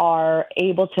are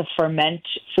able to ferment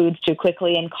foods too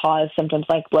quickly and cause symptoms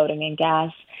like bloating and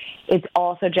gas, it's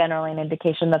also generally an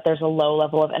indication that there's a low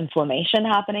level of inflammation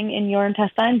happening in your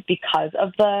intestines because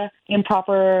of the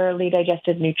improperly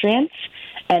digested nutrients.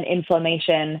 And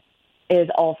inflammation is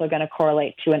also going to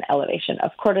correlate to an elevation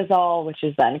of cortisol, which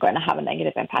is then going to have a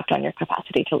negative impact on your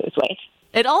capacity to lose weight.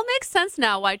 It all makes sense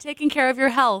now why taking care of your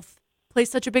health plays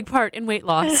such a big part in weight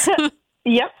loss.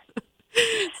 Yep.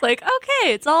 It's like,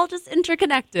 okay, it's all just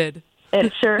interconnected.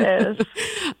 It sure is.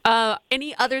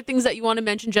 Any other things that you want to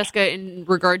mention, Jessica, in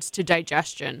regards to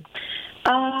digestion?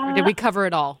 Or did we cover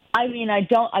it all? I mean,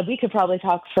 we could probably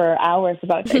talk for hours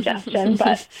about digestion,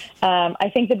 but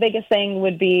I think the biggest thing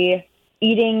would be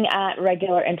eating at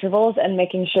regular intervals and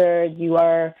making sure you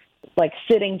are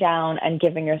sitting down and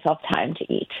giving yourself time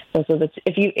to eat. So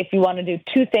if you want to do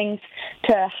two things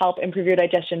to help improve your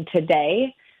digestion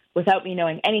today, without me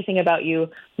knowing anything about you,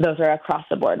 those are across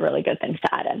the board really good things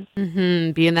to add in.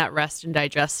 Mm-hmm. Be in that rest and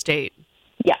digest state.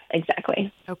 Yeah,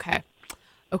 exactly. Okay.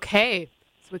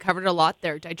 So we covered a lot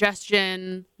there.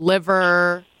 Digestion,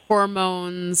 liver,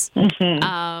 hormones.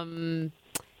 Mm-hmm.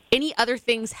 Any other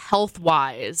things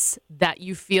health-wise that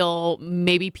you feel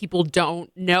maybe people don't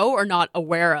know or not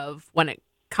aware of when it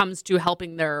comes to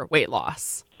helping their weight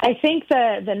loss? I think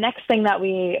the next thing that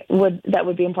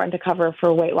would be important to cover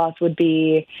for weight loss would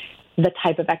be the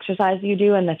type of exercise you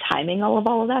do and the timing of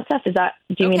all of that stuff.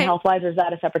 Do you mean health-wise, or is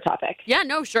that a separate topic? Yeah,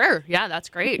 no, sure. Yeah, that's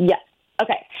great. Yeah.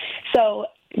 Okay. So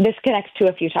this connects to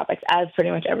a few topics, as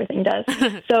pretty much everything does.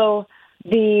 So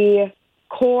the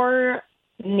core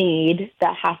need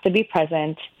that has to be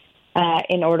present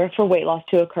in order for weight loss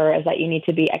to occur is that you need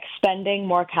to be expending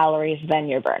more calories than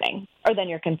you're burning, or than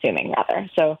you're consuming, rather.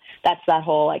 So that's that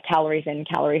whole like calories in,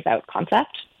 calories out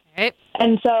concept. Right.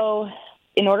 And so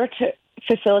in order to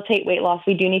facilitate weight loss,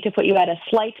 we do need to put you at a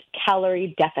slight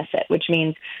calorie deficit, which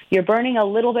means you're burning a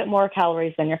little bit more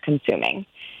calories than you're consuming.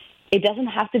 It doesn't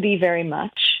have to be very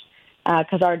much,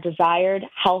 because our desired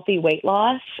healthy weight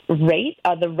loss rate,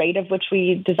 the rate of which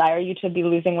we desire you to be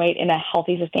losing weight in a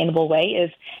healthy, sustainable way, is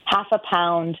 0.5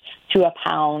 pound to 1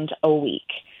 pound a week.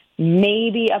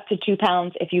 Maybe up to 2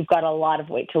 pounds if you've got a lot of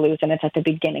weight to lose and it's at the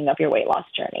beginning of your weight loss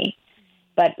journey.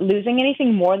 But losing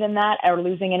anything more than that or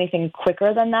losing anything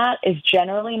quicker than that is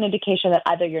generally an indication that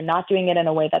either you're not doing it in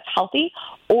a way that's healthy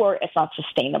or it's not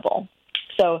sustainable.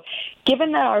 So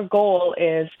given that our goal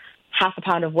is 0.5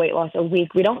 pound of weight loss a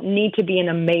week, we don't need to be in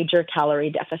a major calorie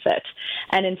deficit.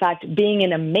 And in fact, being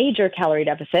in a major calorie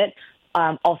deficit,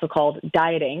 also called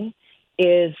dieting,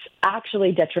 is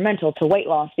actually detrimental to weight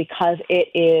loss, because it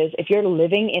is, if you're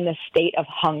living in a state of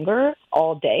hunger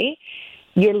all day,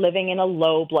 you're living in a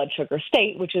low blood sugar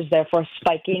state, which is therefore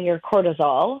spiking your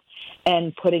cortisol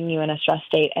and putting you in a stress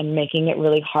state and making it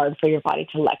really hard for your body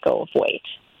to let go of weight.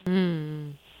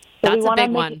 That's a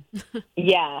big one.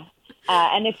 Yeah.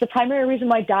 And it's the primary reason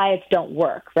why diets don't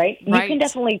work, right? Right.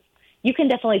 You can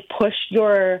definitely push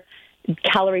your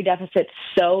calorie deficit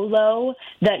so low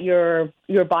that your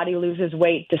body loses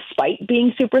weight despite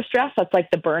being super stressed. That's like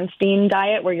the Bernstein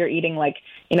diet, where you're eating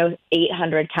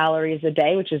 800 calories a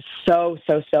day, which is so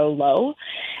low.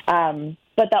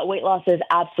 But that weight loss is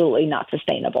absolutely not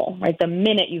sustainable, right? The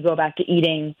minute you go back to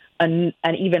eating an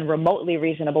even remotely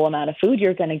reasonable amount of food,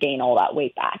 you're going to gain all that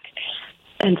weight back.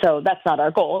 And so that's not our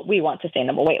goal. We want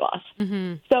sustainable weight loss.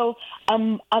 Mm-hmm. So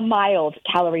a mild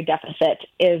calorie deficit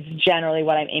is generally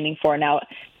what I'm aiming for. Now,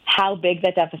 how big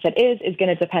that deficit is going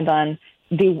to depend on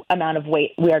the amount of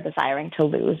weight we are desiring to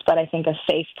lose. But I think a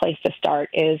safe place to start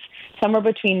is somewhere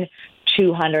between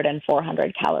 200 and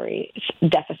 400 calories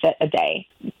deficit a day.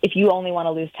 If you only want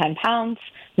to lose 10 pounds,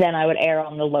 then I would err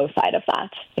on the low side of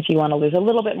that. If you want to lose a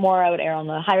little bit more, I would err on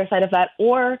the higher side of that.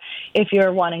 Or if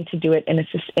you're wanting to do it in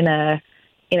a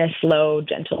slow,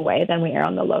 gentle way, then we err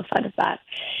on the low side of that.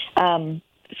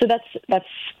 So that's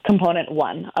component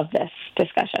one of this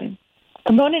discussion.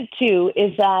 Component two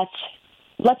is that,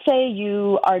 let's say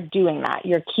you are doing that.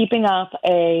 You're keeping up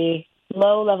a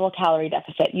low-level calorie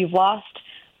deficit. You've lost,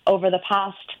 over the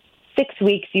past 6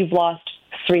 weeks, you've lost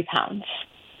 3 pounds.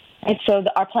 And so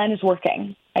our plan is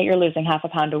working. Right? You're losing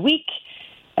 0.5 pound a week.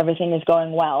 Everything is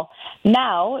going well.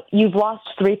 Now you've lost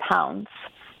 3 pounds.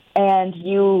 And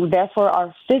you, therefore,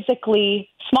 are physically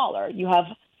smaller. You have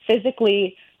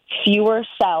physically fewer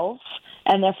cells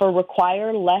and, therefore,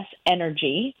 require less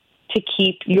energy to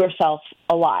keep yourself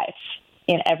alive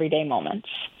in everyday moments.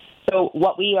 So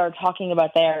what we are talking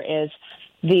about there is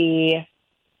the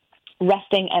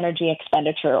resting energy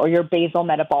expenditure, or your basal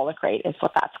metabolic rate is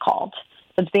what that's called.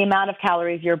 It's the amount of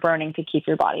calories you're burning to keep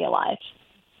your body alive.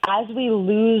 As we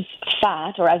lose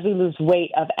fat, or as we lose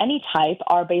weight of any type,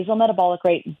 our basal metabolic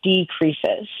rate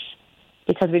decreases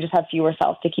because we just have fewer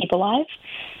cells to keep alive.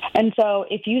 And so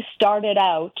if you started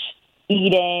out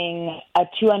eating a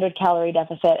 200 calorie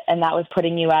deficit and that was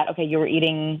putting you at, you were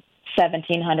eating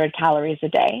 1,700 calories a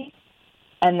day,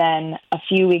 and then a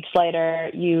few weeks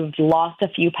later you've lost a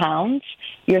few pounds,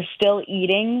 you're still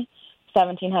eating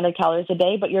 1,700 calories a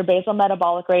day, but your basal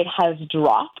metabolic rate has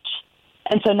dropped.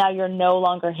 And so now you're no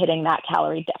longer hitting that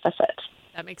calorie deficit.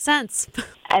 That makes sense.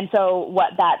 And so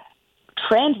what that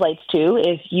translates to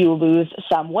is you lose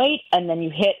some weight, and then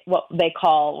you hit what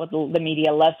the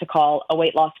media loves to call a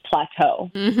weight loss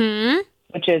plateau,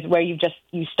 which is where you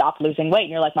stop losing weight. And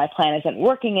you're like, my plan isn't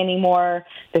working anymore.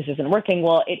 This isn't working.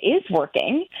 Well, it is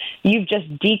working. You've just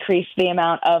decreased the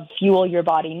amount of fuel your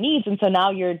body needs. And so now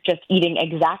you're just eating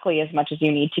exactly as much as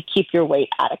you need to keep your weight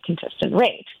at a consistent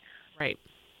rate. Right.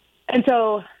 And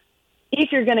so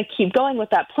if you're going to keep going with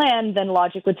that plan, then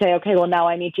logic would say, okay, well, now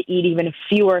I need to eat even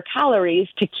fewer calories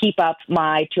to keep up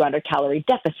my 200-calorie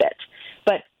deficit.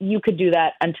 But you could do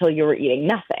that until you were eating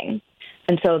nothing.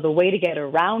 And so the way to get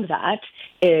around that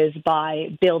is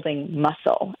by building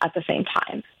muscle at the same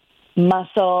time.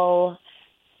 Muscle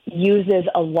uses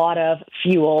a lot of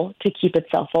fuel to keep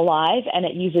itself alive, and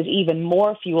it uses even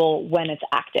more fuel when it's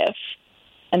active.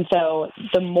 And so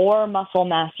the more muscle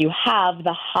mass you have,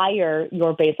 the higher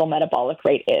your basal metabolic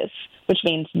rate is, which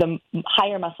means the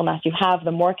higher muscle mass you have,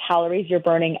 the more calories you're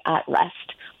burning at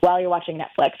rest, while you're watching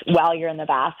Netflix, while you're in the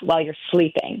bath, while you're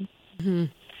sleeping. Mm-hmm.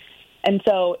 And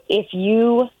so if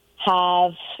your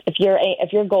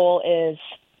goal is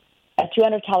a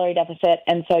 200 calorie deficit,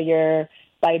 and so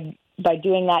by by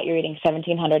doing that, you're eating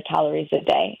 1,700 calories a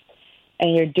day.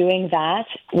 And you're doing that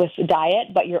with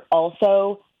diet, but you're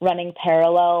also running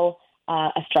parallel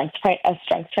a strength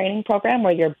training program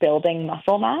where you're building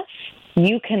muscle mass.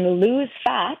 You can lose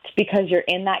fat because you're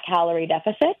in that calorie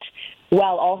deficit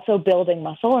while also building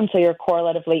muscle. And so you're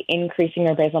correlatively increasing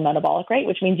your basal metabolic rate,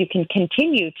 which means you can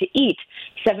continue to eat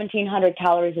 1,700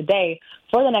 calories a day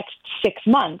for the next 6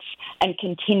 months and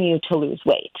continue to lose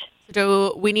weight.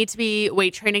 Do we need to be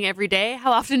weight training every day?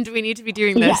 How often do we need to be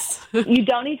doing this? Yeah. You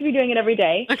don't need to be doing it every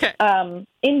day. Okay.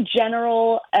 In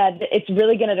general, it's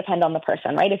really going to depend on the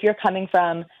person, right? If you're coming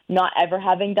from not ever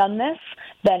having done this,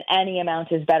 then any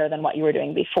amount is better than what you were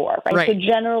doing before, right? So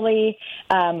generally,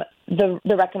 the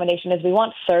recommendation is we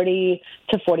want 30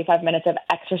 to 45 minutes of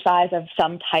exercise of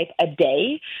some type a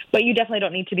day, but you definitely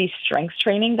don't need to be strength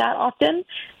training that often.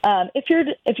 If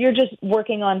you're just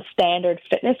working on standard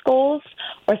fitness goals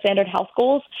or standard health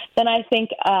goals, then I think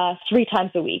 3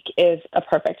 times a week is a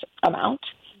perfect amount.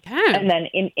 Okay. And then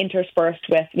interspersed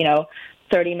with,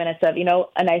 30 minutes of,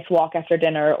 a nice walk after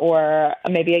dinner or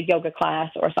maybe a yoga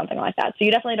class or something like that. So you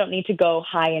definitely don't need to go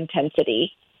high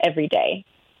intensity every day.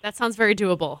 That sounds very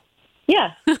doable.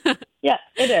 Yeah. Yeah,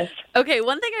 it is. Okay,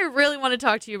 one thing I really want to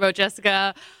talk to you about,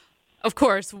 Jessica, of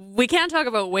course, we can't talk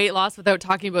about weight loss without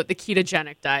talking about the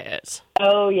ketogenic diet.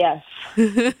 Oh, yes.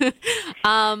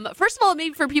 First of all,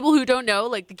 maybe for people who don't know,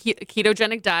 like the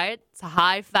ketogenic diet, it's a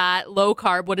high fat, low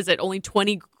carb. What is it? Only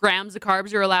 20 grams of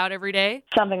carbs you're allowed every day?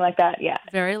 Something like that, yeah.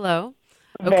 Very low.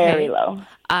 Okay. Very low.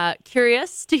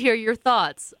 Curious to hear your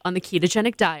thoughts on the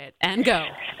ketogenic diet, and go.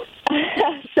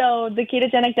 So the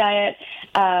ketogenic diet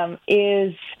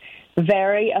is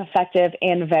very effective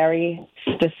in very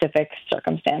specific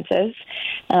circumstances.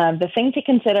 The thing to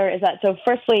consider is that, so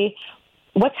firstly,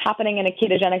 what's happening in a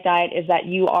ketogenic diet is that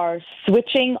you are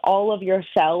switching all of your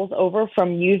cells over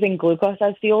from using glucose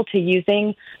as fuel to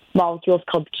using molecules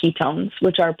called ketones,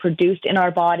 which are produced in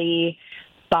our body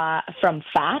from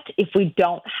fat if we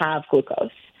don't have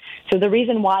glucose. So the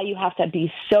reason why you have to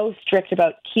be so strict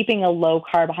about keeping a low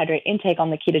carbohydrate intake on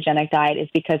the ketogenic diet is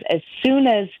because as soon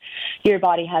as your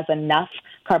body has enough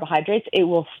carbohydrates, it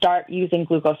will start using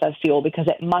glucose as fuel because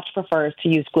it much prefers to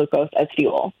use glucose as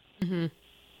fuel. Mm-hmm.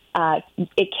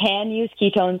 It can use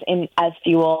ketones as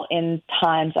fuel in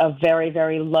times of very,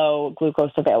 very low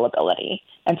glucose availability.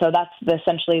 And so that's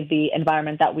essentially the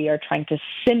environment that we are trying to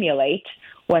simulate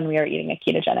when we are eating a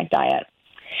ketogenic diet.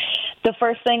 The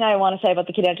first thing I want to say about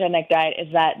the ketogenic diet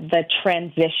is that the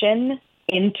transition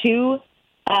into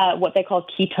what they call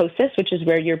ketosis, which is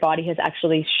where your body has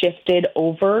actually shifted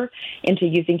over into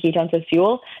using ketones as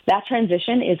fuel, that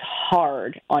transition is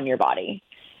hard on your body.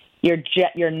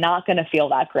 You're not going to feel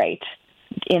that great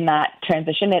in that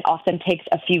transition. It often takes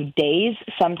a few days.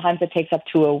 Sometimes it takes up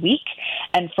to a week.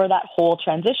 And for that whole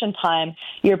transition time,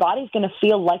 your body's going to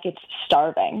feel like it's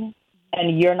starving,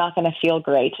 and you're not going to feel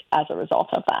great as a result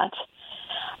of that.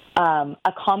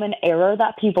 A common error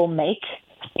that people make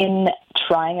in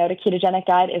trying out a ketogenic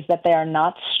diet is that they are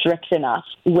not strict enough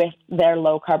with their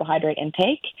low carbohydrate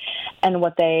intake. And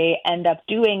what they end up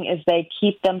doing is they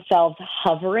keep themselves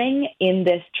hovering in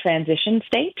this transition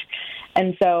state.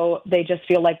 And so they just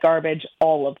feel like garbage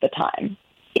all of the time.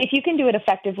 If you can do it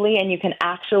effectively and you can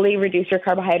actually reduce your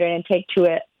carbohydrate intake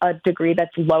to a degree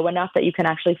that's low enough that you can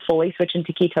actually fully switch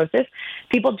into ketosis,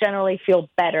 people generally feel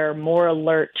better, more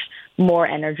alert, more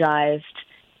energized,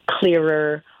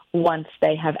 clearer once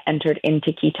they have entered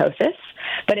into ketosis.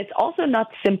 But it's also not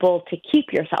simple to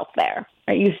keep yourself there.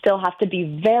 Right? You still have to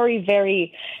be very,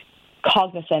 very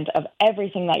cognizant of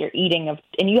everything that you're eating,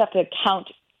 and you have to count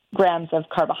grams of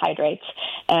carbohydrates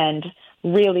and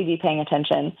really be paying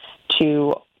attention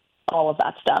to all of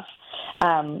that stuff.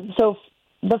 So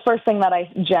the first thing that I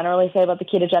generally say about the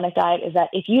ketogenic diet is that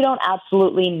if you don't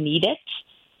absolutely need it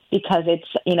because it's,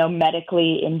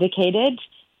 medically indicated,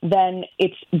 then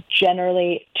it's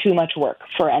generally too much work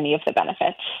for any of the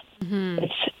benefits. Mm-hmm.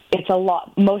 It's a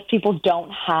lot. Most people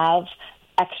don't have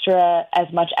as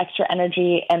much extra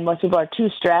energy, and most people are too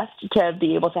stressed to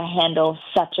be able to handle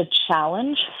such a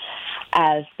challenge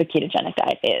as the ketogenic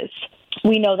diet is.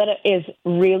 We know that it is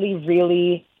really,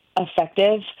 really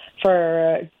effective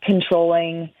for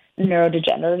controlling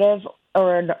neurodegenerative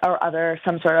or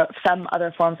some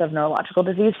other forms of neurological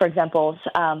disease. For example,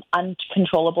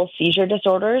 uncontrollable seizure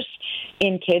disorders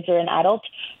in kids or in adults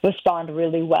respond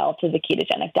really well to the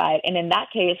ketogenic diet. And in that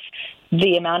case,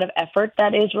 the amount of effort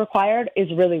that is required is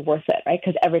really worth it, right?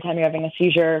 Because every time you're having a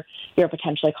seizure, you're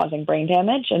potentially causing brain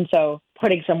damage. And so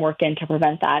putting some work in to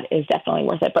prevent that is definitely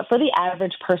worth it. But for the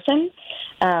average person,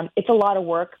 it's a lot of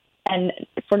work, and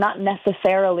for not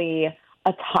necessarily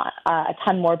a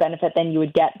ton more benefit than you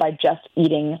would get by just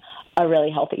eating a really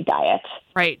healthy diet.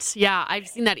 Right. Yeah. I've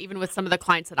seen that even with some of the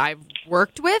clients that I've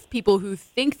worked with, people who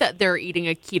think that they're eating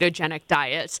a ketogenic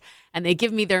diet and they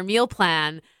give me their meal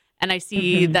plan and I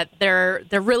see that they're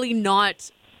really not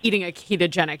eating a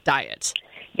ketogenic diet.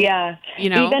 Yeah.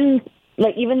 You know?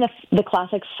 Even the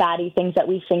classic fatty things that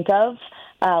we think of,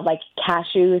 like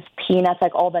cashews, peanuts,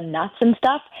 like all the nuts and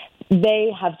stuff,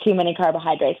 they have too many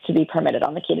carbohydrates to be permitted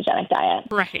on the ketogenic diet.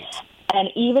 Right. And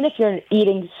even if you're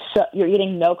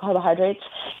eating no carbohydrates,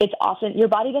 it's often your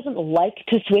body doesn't like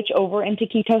to switch over into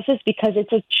ketosis because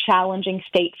it's a challenging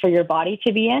state for your body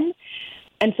to be in.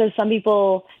 And so some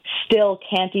people still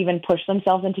can't even push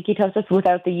themselves into ketosis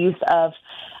without the use of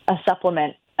a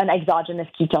supplement, an exogenous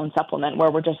ketone supplement,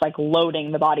 where we're just like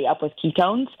loading the body up with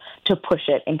ketones to push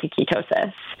it into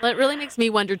ketosis. Well, it really makes me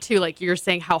wonder too, like you're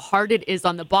saying how hard it is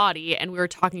on the body. And we were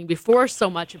talking before so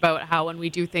much about how when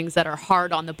we do things that are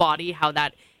hard on the body, how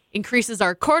that increases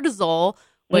our cortisol,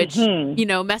 which,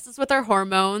 messes with our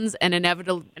hormones and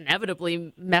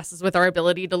inevitably messes with our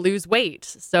ability to lose weight.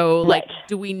 So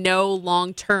do we know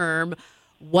long term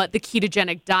what the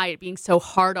ketogenic diet being so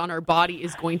hard on our body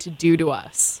is going to do to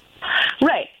us?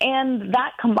 Right. And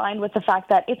that combined with the fact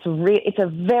that it's a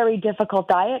very difficult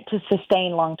diet to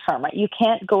sustain long term, right? You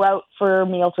can't go out for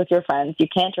meals with your friends. You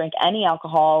can't drink any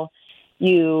alcohol.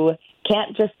 You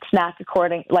can't just snack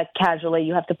casually.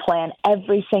 You have to plan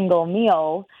every single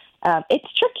meal. It's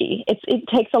tricky. It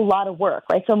takes a lot of work,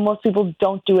 right? So most people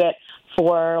don't do it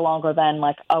for longer than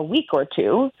like a week or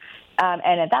two.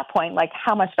 And at that point, like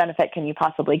how much benefit can you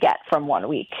possibly get from 1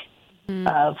 week?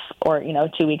 Or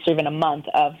 2 weeks or even a month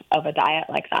of a diet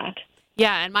like that.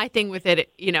 Yeah. And my thing with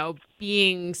it,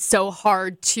 being so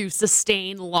hard to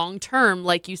sustain long term,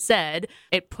 like you said,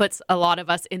 it puts a lot of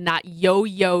us in that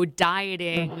yo-yo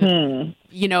dieting,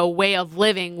 way of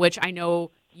living, which I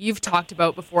know you've talked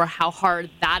about before, how hard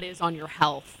that is on your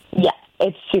health. Yeah,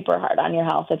 it's super hard on your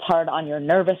health. It's hard on your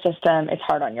nervous system. It's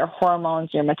hard on your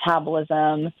hormones, your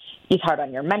metabolism. It's hard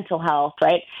on your mental health,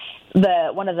 right?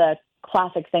 One of the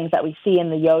classic things that we see in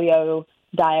the yo-yo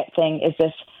diet thing is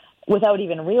this, without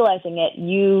even realizing it,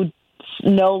 you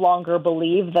no longer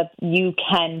believe that you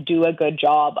can do a good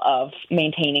job of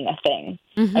maintaining a thing.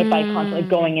 Right? By constantly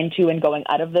going into and going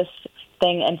out of this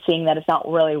thing and seeing that it's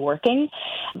not really working.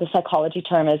 The psychology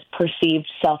term is perceived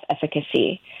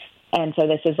self-efficacy. And so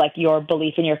this is like your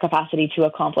belief in your capacity to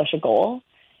accomplish a goal.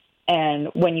 And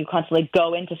when you constantly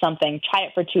go into something, try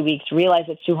it for 2 weeks, realize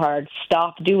it's too hard,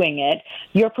 stop doing it,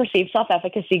 your perceived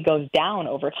self-efficacy goes down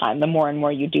over time the more and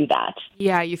more you do that.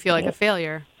 Yeah, you feel like a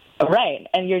failure. Right.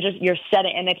 And you're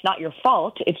setting, and it's not your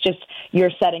fault. It's just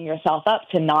you're setting yourself up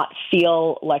to not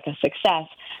feel like a success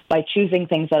by choosing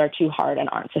things that are too hard and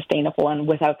aren't sustainable and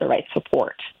without the right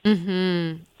support.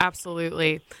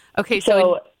 Absolutely. Okay.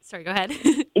 Sorry, go ahead.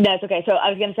 That's okay. So I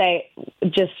was going to say,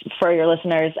 just for your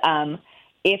listeners,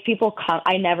 if people come,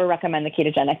 I never recommend the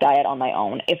ketogenic diet on my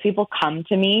own. If people come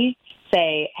to me,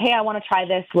 say, hey, I want to try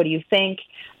this. What do you think?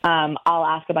 I'll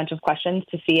ask a bunch of questions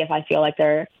to see if I feel like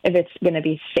if it's going to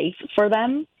be safe for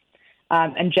them.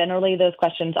 And generally those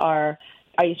questions are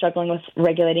you struggling with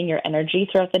regulating your energy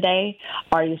throughout the day?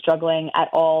 Are you struggling at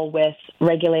all with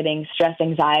regulating stress,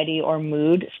 anxiety, or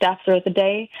mood stuff throughout the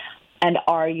day? And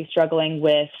are you struggling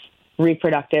with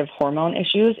reproductive hormone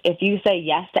issues? If you say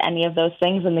yes to any of those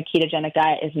things, then the ketogenic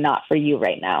diet is not for you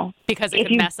right now. Because it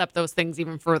can mess up those things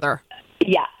even further.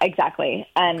 Yeah, exactly.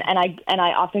 And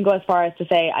I often go as far as to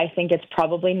say I think it's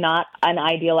probably not an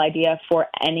ideal idea for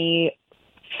any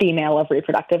female of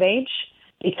reproductive age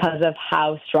because of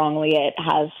how strongly it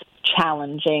has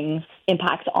challenging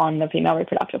impacts on the female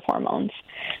reproductive hormones.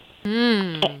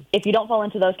 If you don't fall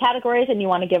into those categories and you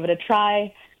want to give it a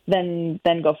try, then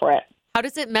go for it. How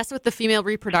does it mess with the female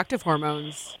reproductive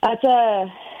hormones? That's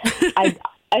a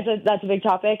big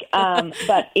topic.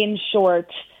 But in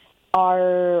short,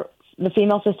 the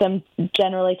female system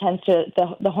generally tends to,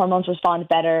 the hormones respond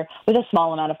better with a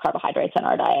small amount of carbohydrates in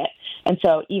our diet. And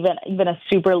so even a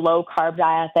super low carb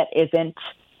diet that isn't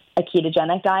a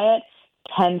ketogenic diet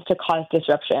tends to cause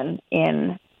disruption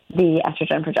in the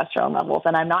estrogen progesterone levels.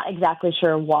 And I'm not exactly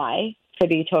sure why, to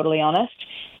be totally honest.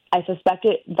 I suspect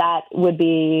that would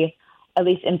be at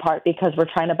least in part because we're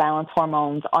trying to balance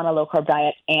hormones on a low-carb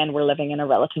diet and we're living in a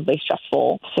relatively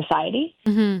stressful society.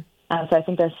 So I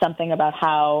think there's something about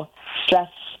how stress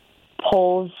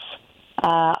pulls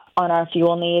on our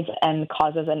fuel needs and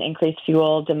causes an increased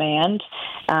fuel demand,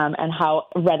 and how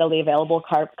readily available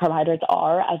carbohydrates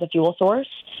are as a fuel source.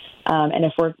 And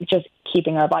if we're just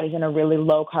keeping our bodies in a really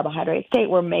low carbohydrate state,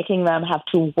 we're making them have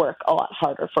to work a lot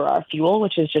harder for our fuel,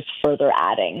 which is just further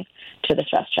adding to the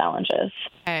stress challenges.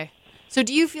 Okay. So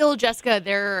do you feel, Jessica,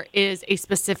 there is a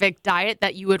specific diet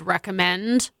that you would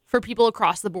recommend for people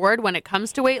across the board when it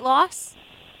comes to weight loss?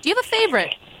 Do you have a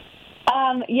favorite?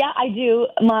 Yeah, I do.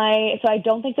 So I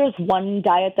don't think there's one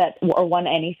diet or one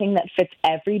anything that fits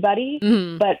everybody,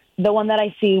 but the one that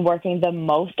I see working the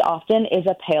most often is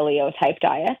a paleo type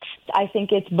diet. I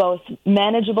think it's both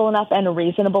manageable enough and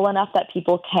reasonable enough that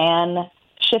people can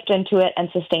shift into it and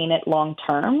sustain it long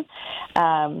term.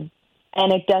 And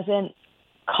it doesn't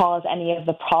cause any of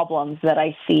the problems that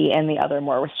I see in the other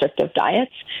more restrictive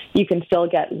diets. You can still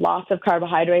get lots of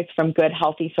carbohydrates from good,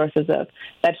 healthy sources of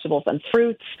vegetables and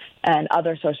fruits and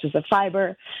other sources of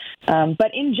fiber.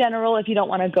 But in general, if you don't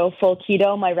want to go full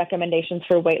keto, my recommendations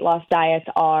for weight loss diets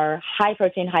are high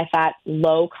protein, high fat,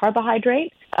 low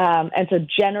carbohydrate. And so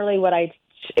generally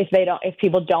if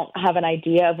people don't have an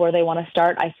idea of where they want to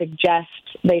start, I suggest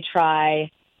they try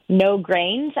no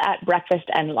grains at breakfast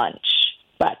and lunch.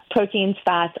 But proteins,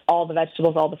 fats, all the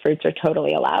vegetables, all the fruits are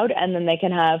totally allowed. And then they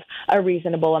can have a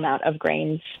reasonable amount of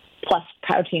grains plus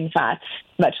protein, fats,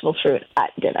 vegetables, fruit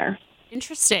at dinner.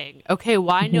 Interesting. Okay,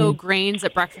 why no grains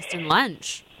at breakfast and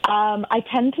lunch? I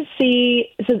tend to see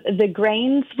the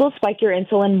grains will spike your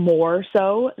insulin more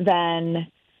so than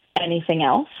anything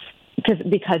else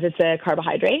because it's a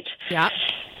carbohydrate. Yeah.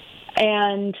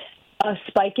 And a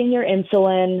spike in your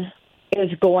insulin is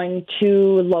going to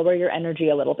lower your energy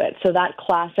a little bit. So that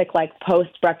classic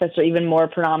post-breakfast or even more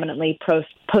predominantly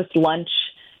post-lunch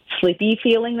sleepy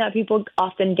feeling that people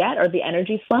often get, or the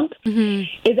energy slump,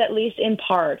 is at least in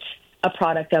part a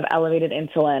product of elevated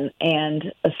insulin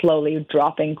and a slowly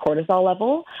dropping cortisol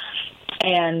level.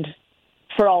 And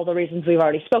for all the reasons we've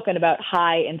already spoken about,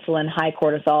 high insulin, high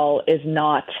cortisol is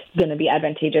not going to be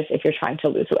advantageous if you're trying to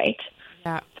lose weight.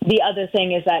 Yeah. The other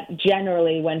thing is that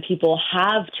generally when people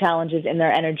have challenges in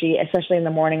their energy, especially in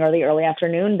the morning or the early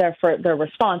afternoon, their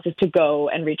response is to go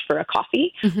and reach for a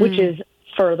coffee, which is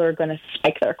further going to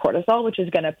spike their cortisol, which is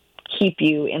going to keep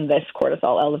you in this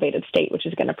cortisol elevated state, which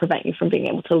is going to prevent you from being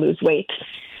able to lose weight.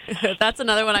 That's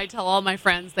another one I tell all my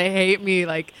friends. They hate me.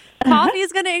 Like, coffee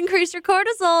is going to increase your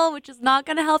cortisol, which is not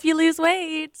going to help you lose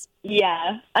weight.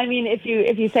 Yeah. I mean, if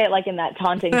you say it like in that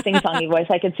taunting, sing-songy voice,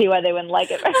 I could see why they wouldn't like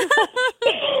it.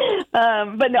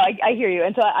 But no, I hear you.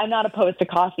 And so I'm not opposed to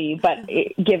coffee, but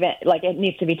it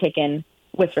needs to be taken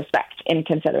with respect in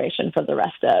consideration for the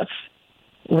rest of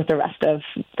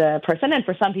the person. And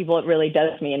for some people, it really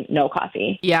does mean no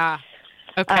coffee. Yeah.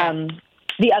 Okay.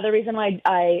 The other reason why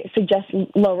I suggest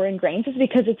lowering grains is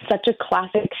because it's such a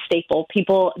classic staple.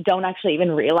 People don't actually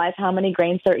even realize how many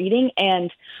grains they're eating.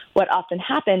 And what often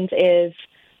happens is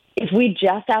if we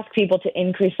just ask people to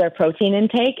increase their protein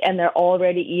intake and they're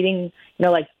already eating,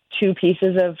 2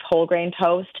 pieces of whole grain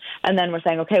toast, and then we're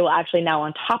saying, okay, well, actually now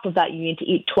on top of that, you need to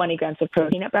eat 20 grams of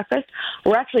protein at breakfast,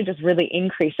 we're actually just really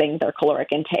increasing their caloric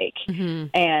intake.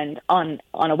 And on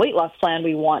a weight loss plan,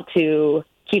 we want to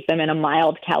keep them in a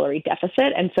mild calorie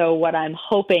deficit. And so what I'm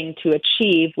hoping to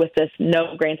achieve with this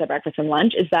no grains at breakfast and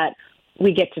lunch is that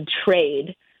we get to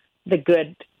trade the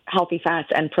good healthy fats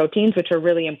and proteins, which are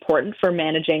really important for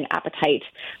managing appetite,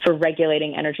 for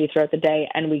regulating energy throughout the day,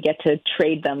 and we get to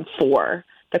trade them for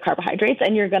the carbohydrates.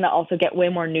 And you're going to also get way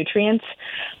more nutrients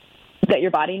that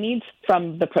your body needs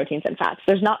from the proteins and fats.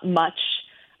 There's not much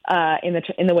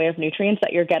in the way of nutrients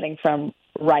that you're getting from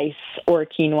rice or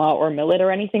quinoa or millet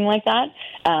or anything like that.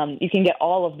 You can get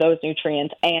all of those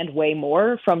nutrients and way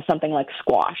more from something like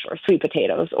squash or sweet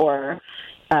potatoes or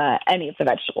any of the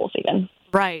vegetables even.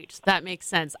 Right. That makes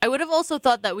sense. I would have also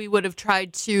thought that we would have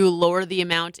tried to lower the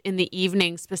amount in the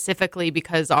evening specifically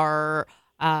because our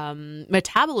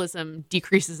metabolism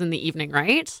decreases in the evening,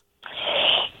 right?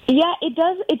 Yeah, it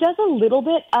does. It does a little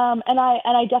bit, and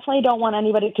I definitely don't want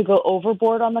anybody to go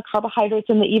overboard on the carbohydrates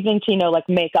in the evening to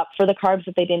make up for the carbs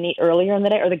that they didn't eat earlier in the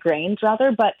day, or the grains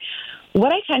rather. But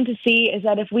what I tend to see is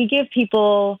that if we give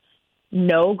people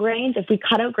no grains, if we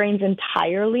cut out grains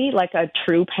entirely, like a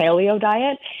true paleo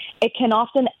diet, it can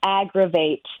often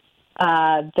aggravate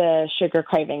the sugar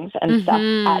cravings and stuff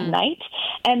at night.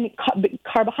 And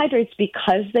carbohydrates,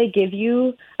 because they give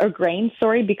you, or grains,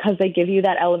 because they give you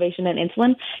that elevation in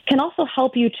insulin, can also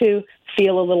help you to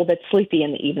feel a little bit sleepy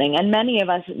in the evening. And many of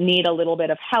us need a little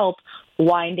bit of help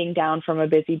winding down from a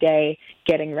busy day,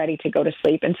 getting ready to go to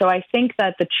sleep. And so I think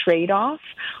that the trade-off,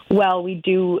 well, we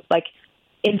do,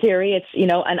 in theory, it's,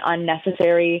 an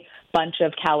unnecessary bunch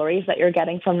of calories that you're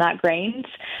getting from that grains.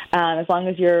 As long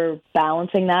as you're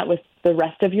balancing that with the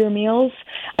rest of your meals,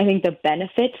 I think the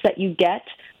benefits that you get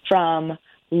from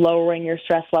lowering your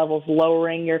stress levels,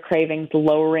 lowering your cravings,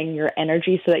 lowering your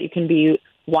energy so that you can be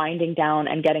winding down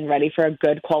and getting ready for a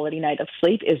good quality night of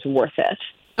sleep is worth it.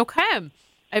 Okay.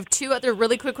 I have two other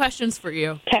really quick questions for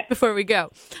you before we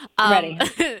go. Ready.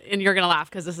 And you're going to laugh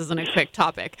because this isn't a quick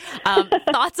topic.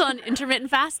 Thoughts on intermittent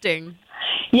fasting?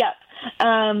 Yeah.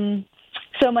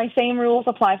 So my same rules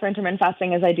apply for intermittent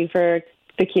fasting as I do for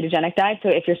the ketogenic diet. So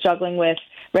if you're struggling with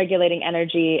regulating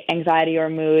energy, anxiety, or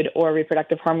mood, or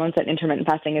reproductive hormones, then intermittent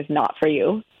fasting is not for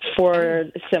you for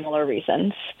similar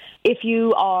reasons. If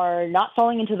you are not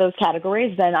falling into those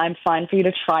categories, then I'm fine for you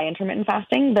to try intermittent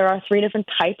fasting. There are 3 different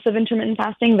types of intermittent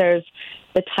fasting. There's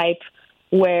the type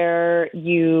where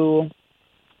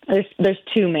there's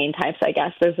 2 main types, I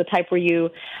guess. There's the type where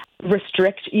you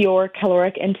restrict your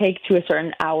caloric intake to a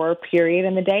certain hour period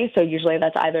in the day. So usually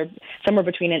that's either somewhere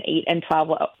between an 8 and 12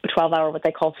 hour, what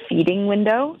they call feeding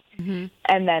window. Mm-hmm.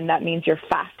 And then that means you're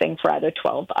fasting for either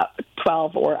 12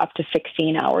 or up to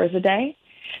 16 hours a day.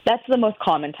 That's the most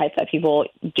common type that people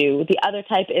do. The other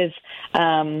type is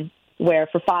where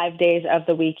for 5 days of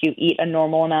the week you eat a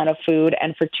normal amount of food,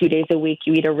 and for 2 days a week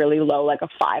you eat a really low, like a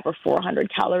 500 or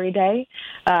 400 calorie day.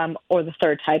 Or the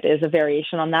third type is a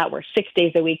variation on that, where 6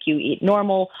 days a week you eat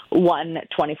normal, 1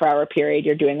 24-hour period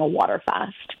you're doing a water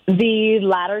fast. The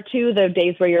latter two, the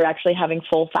days where you're actually having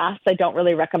full fasts, I don't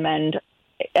really recommend,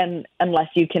 and unless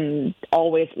you can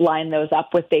always line those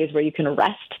up with days where you can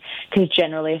rest, because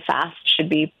generally a fast should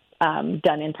be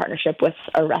done in partnership with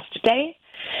a rest day.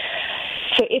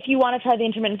 So if you want to try the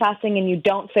intermittent fasting and you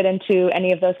don't fit into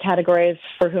any of those categories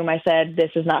for whom I said this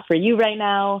is not for you right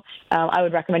now, I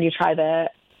would recommend you try the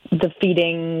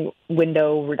feeding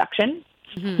window reduction,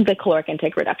 the caloric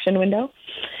intake reduction window.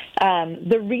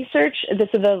 The research,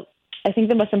 I think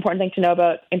the most important thing to know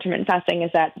about intermittent fasting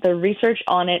is that the research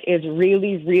on it is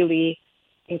really, really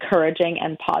encouraging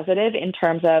and positive in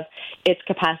terms of its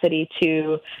capacity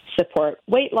to support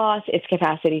weight loss, its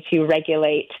capacity to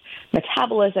regulate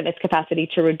metabolism, its capacity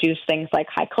to reduce things like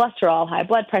high cholesterol, high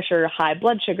blood pressure, high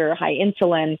blood sugar, high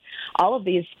insulin, all of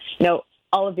these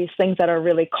things that are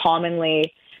really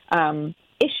commonly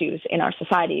issues in our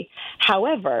society.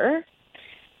 However,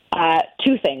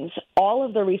 2 things. All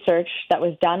of the research that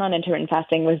was done on intermittent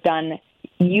fasting was done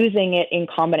using it in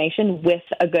combination with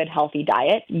a good healthy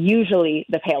diet, usually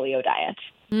the paleo diet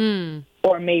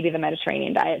or maybe the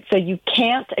Mediterranean diet. So you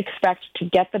can't expect to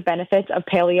get the benefits of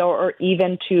paleo or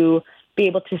even to be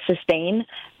able to sustain,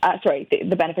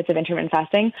 the benefits of intermittent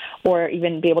fasting, or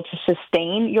even be able to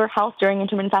sustain your health during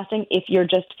intermittent fasting if you're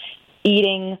just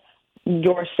eating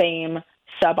your same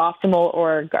suboptimal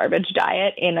or garbage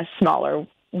diet in a smaller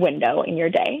window in your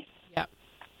day.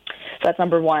 So that's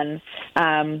number 1.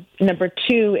 Number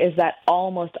 2 is that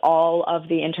almost all of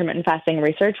the intermittent fasting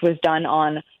research was done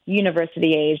on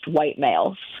university-aged white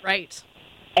males. Right.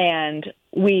 And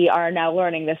we are now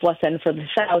learning this lesson for the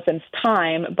 1000th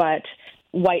time, but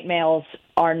white males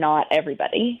are not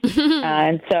everybody.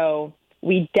 And so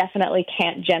we definitely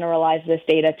can't generalize this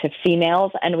data to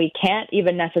females, and we can't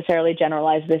even necessarily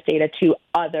generalize this data to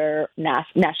other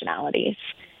nationalities.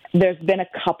 There's been a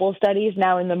couple studies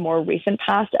now in the more recent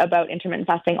past about intermittent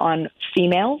fasting on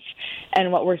females.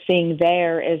 And what we're seeing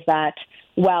there is that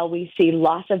while we see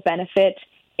lots of benefit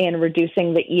in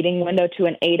reducing the eating window to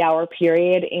an 8-hour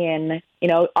period in,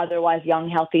 otherwise young,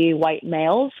 healthy white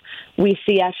males, we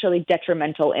see actually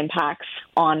detrimental impacts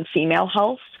on female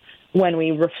health when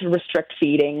we restrict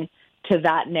feeding to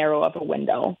that narrow of a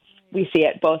window. We see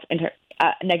it both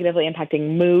negatively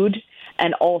impacting mood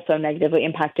and also negatively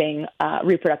impacting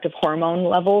reproductive hormone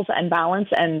levels and balance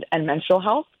and menstrual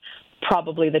health.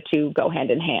 Probably the 2 go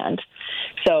hand in hand.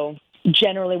 So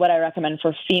generally what I recommend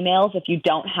for females, if you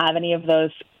don't have any of those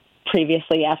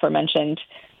previously aforementioned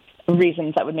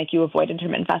reasons that would make you avoid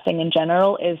intermittent fasting in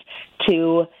general, is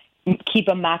to keep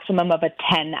a maximum of a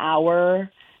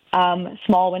 10-hour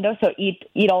small window. So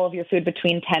eat all of your food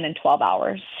between 10 and 12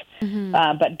 hours,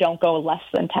 but don't go less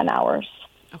than 10 hours.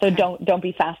 Okay. So don't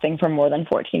be fasting for more than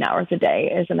 14 hours a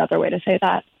day is another way to say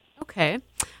that. Okay,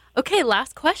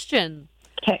 last question.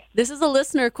 Okay. This is a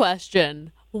listener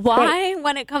question. Why,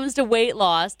 when it comes to weight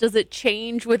loss, does it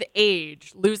change with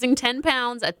age? Losing 10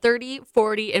 pounds at 30,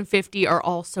 40, and 50 are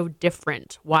all so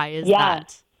different. Why is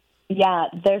that? Yeah,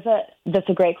 that's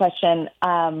a great question,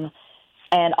 and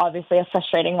obviously a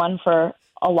frustrating one for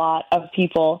a lot of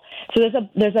people. So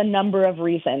there's a number of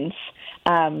reasons.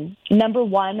 Number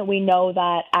 1, we know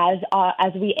that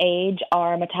as we age,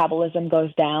 our metabolism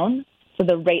goes down. so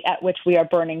the rate at which we are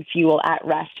burning fuel at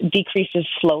rest, decreases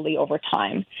slowly over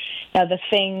time. Now, the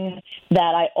thing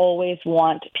that I always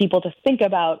want people to think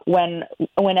about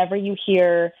whenever you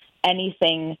hear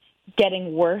anything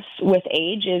getting worse with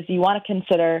age is you want to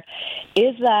consider,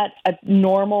 is that a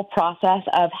normal process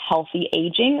of healthy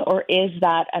aging, or is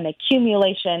that an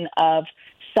accumulation of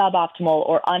suboptimal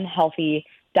or unhealthy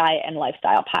diet and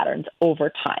lifestyle patterns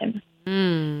over time?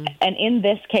 And in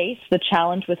this case, the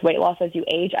challenge with weight loss as you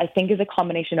age, I think, is a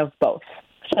combination of both.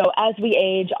 So as we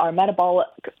age, our metabolic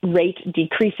rate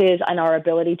decreases and our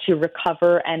ability to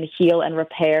recover and heal and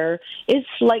repair is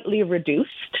slightly reduced.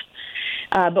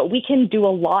 But we can do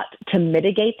a lot to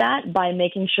mitigate that by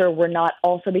making sure we're not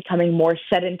also becoming more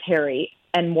sedentary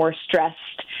and more stressed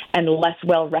and less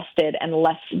well-rested and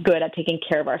less good at taking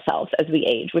care of ourselves as we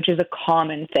age, which is a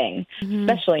common thing,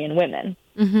 especially in women.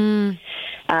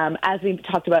 As we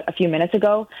talked about a few minutes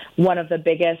ago, one of the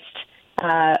biggest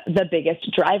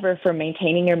driver for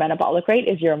maintaining your metabolic rate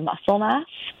is your muscle mass.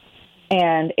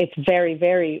 And it's very,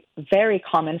 very, very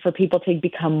common for people to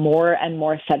become more and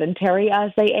more sedentary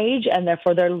as they age, and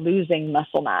therefore they're losing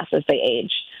muscle mass as they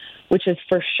age, which is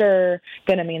for sure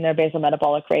going to mean their basal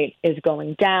metabolic rate is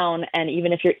going down. And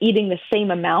even if you're eating the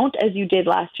same amount as you did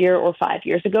last year or 5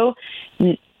 years ago,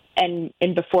 and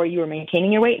before you were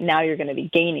maintaining your weight, now you're going to be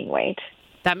gaining weight.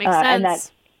 That makes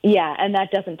sense. And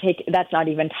that's not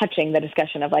even touching the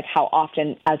discussion of like how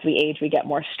often as we age we get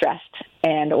more stressed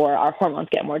and or our hormones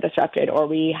get more disrupted, or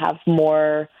we have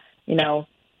more,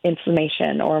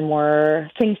 inflammation or more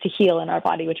things to heal in our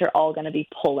body, which are all going to be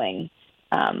pulling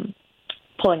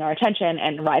our attention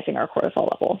and rising our cortisol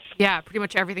levels. Yeah, pretty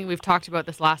much everything we've talked about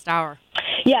this last hour.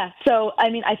 Yeah. So,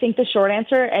 I think the short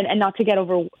answer, and not to get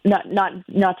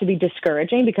not to be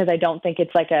discouraging, because I don't think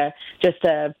it's like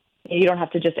you don't have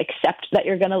to just accept that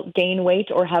you're going to gain weight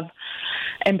or have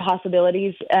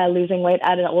impossibilities losing weight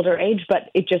at an older age, but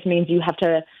it just means you have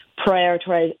to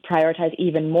prioritize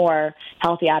even more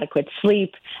healthy, adequate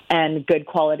sleep and good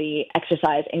quality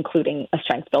exercise, including a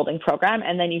strength building program.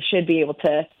 And then you should be able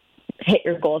to hit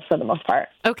your goals for the most part.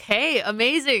 Okay,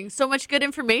 amazing. So much good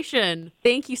information.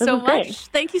 Thank you so much. Great.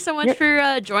 Thank you so much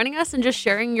for joining us and just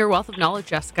sharing your wealth of knowledge,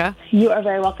 Jessica. You are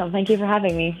very welcome. Thank you for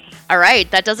having me. All right,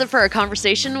 that does it for our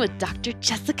conversation with Dr.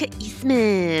 Jessica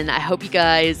Eastman. I hope you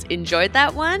guys enjoyed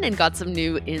that one and got some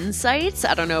new insights.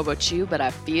 I don't know about you, but I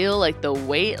feel like the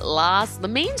weight loss, the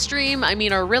mainstream,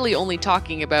 are really only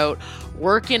talking about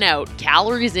working out,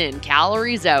 calories in,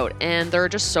 calories out, and there are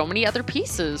just so many other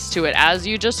pieces to it. As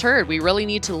you just heard, we really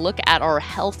need to look at our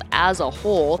health as a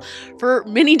whole for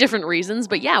many different reasons,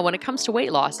 but yeah, when it comes to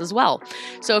weight loss as well.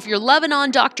 So if you're loving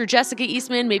on Dr. Jessica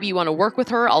Eastman, maybe you want to work with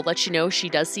her, I'll let you know she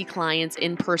does see clients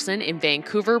in person in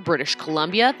Vancouver, British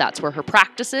Columbia. That's where her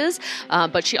practice is,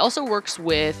 but she also works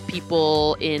with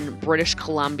people in British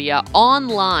Columbia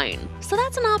online. So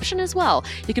that's an option as well.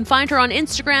 You can find her on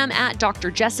Instagram at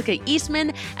Dr. Jessica Eastman,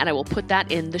 and I will put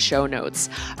that in the show notes.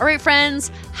 All right,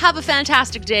 friends, have a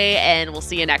fantastic day, and we'll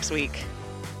see you next week.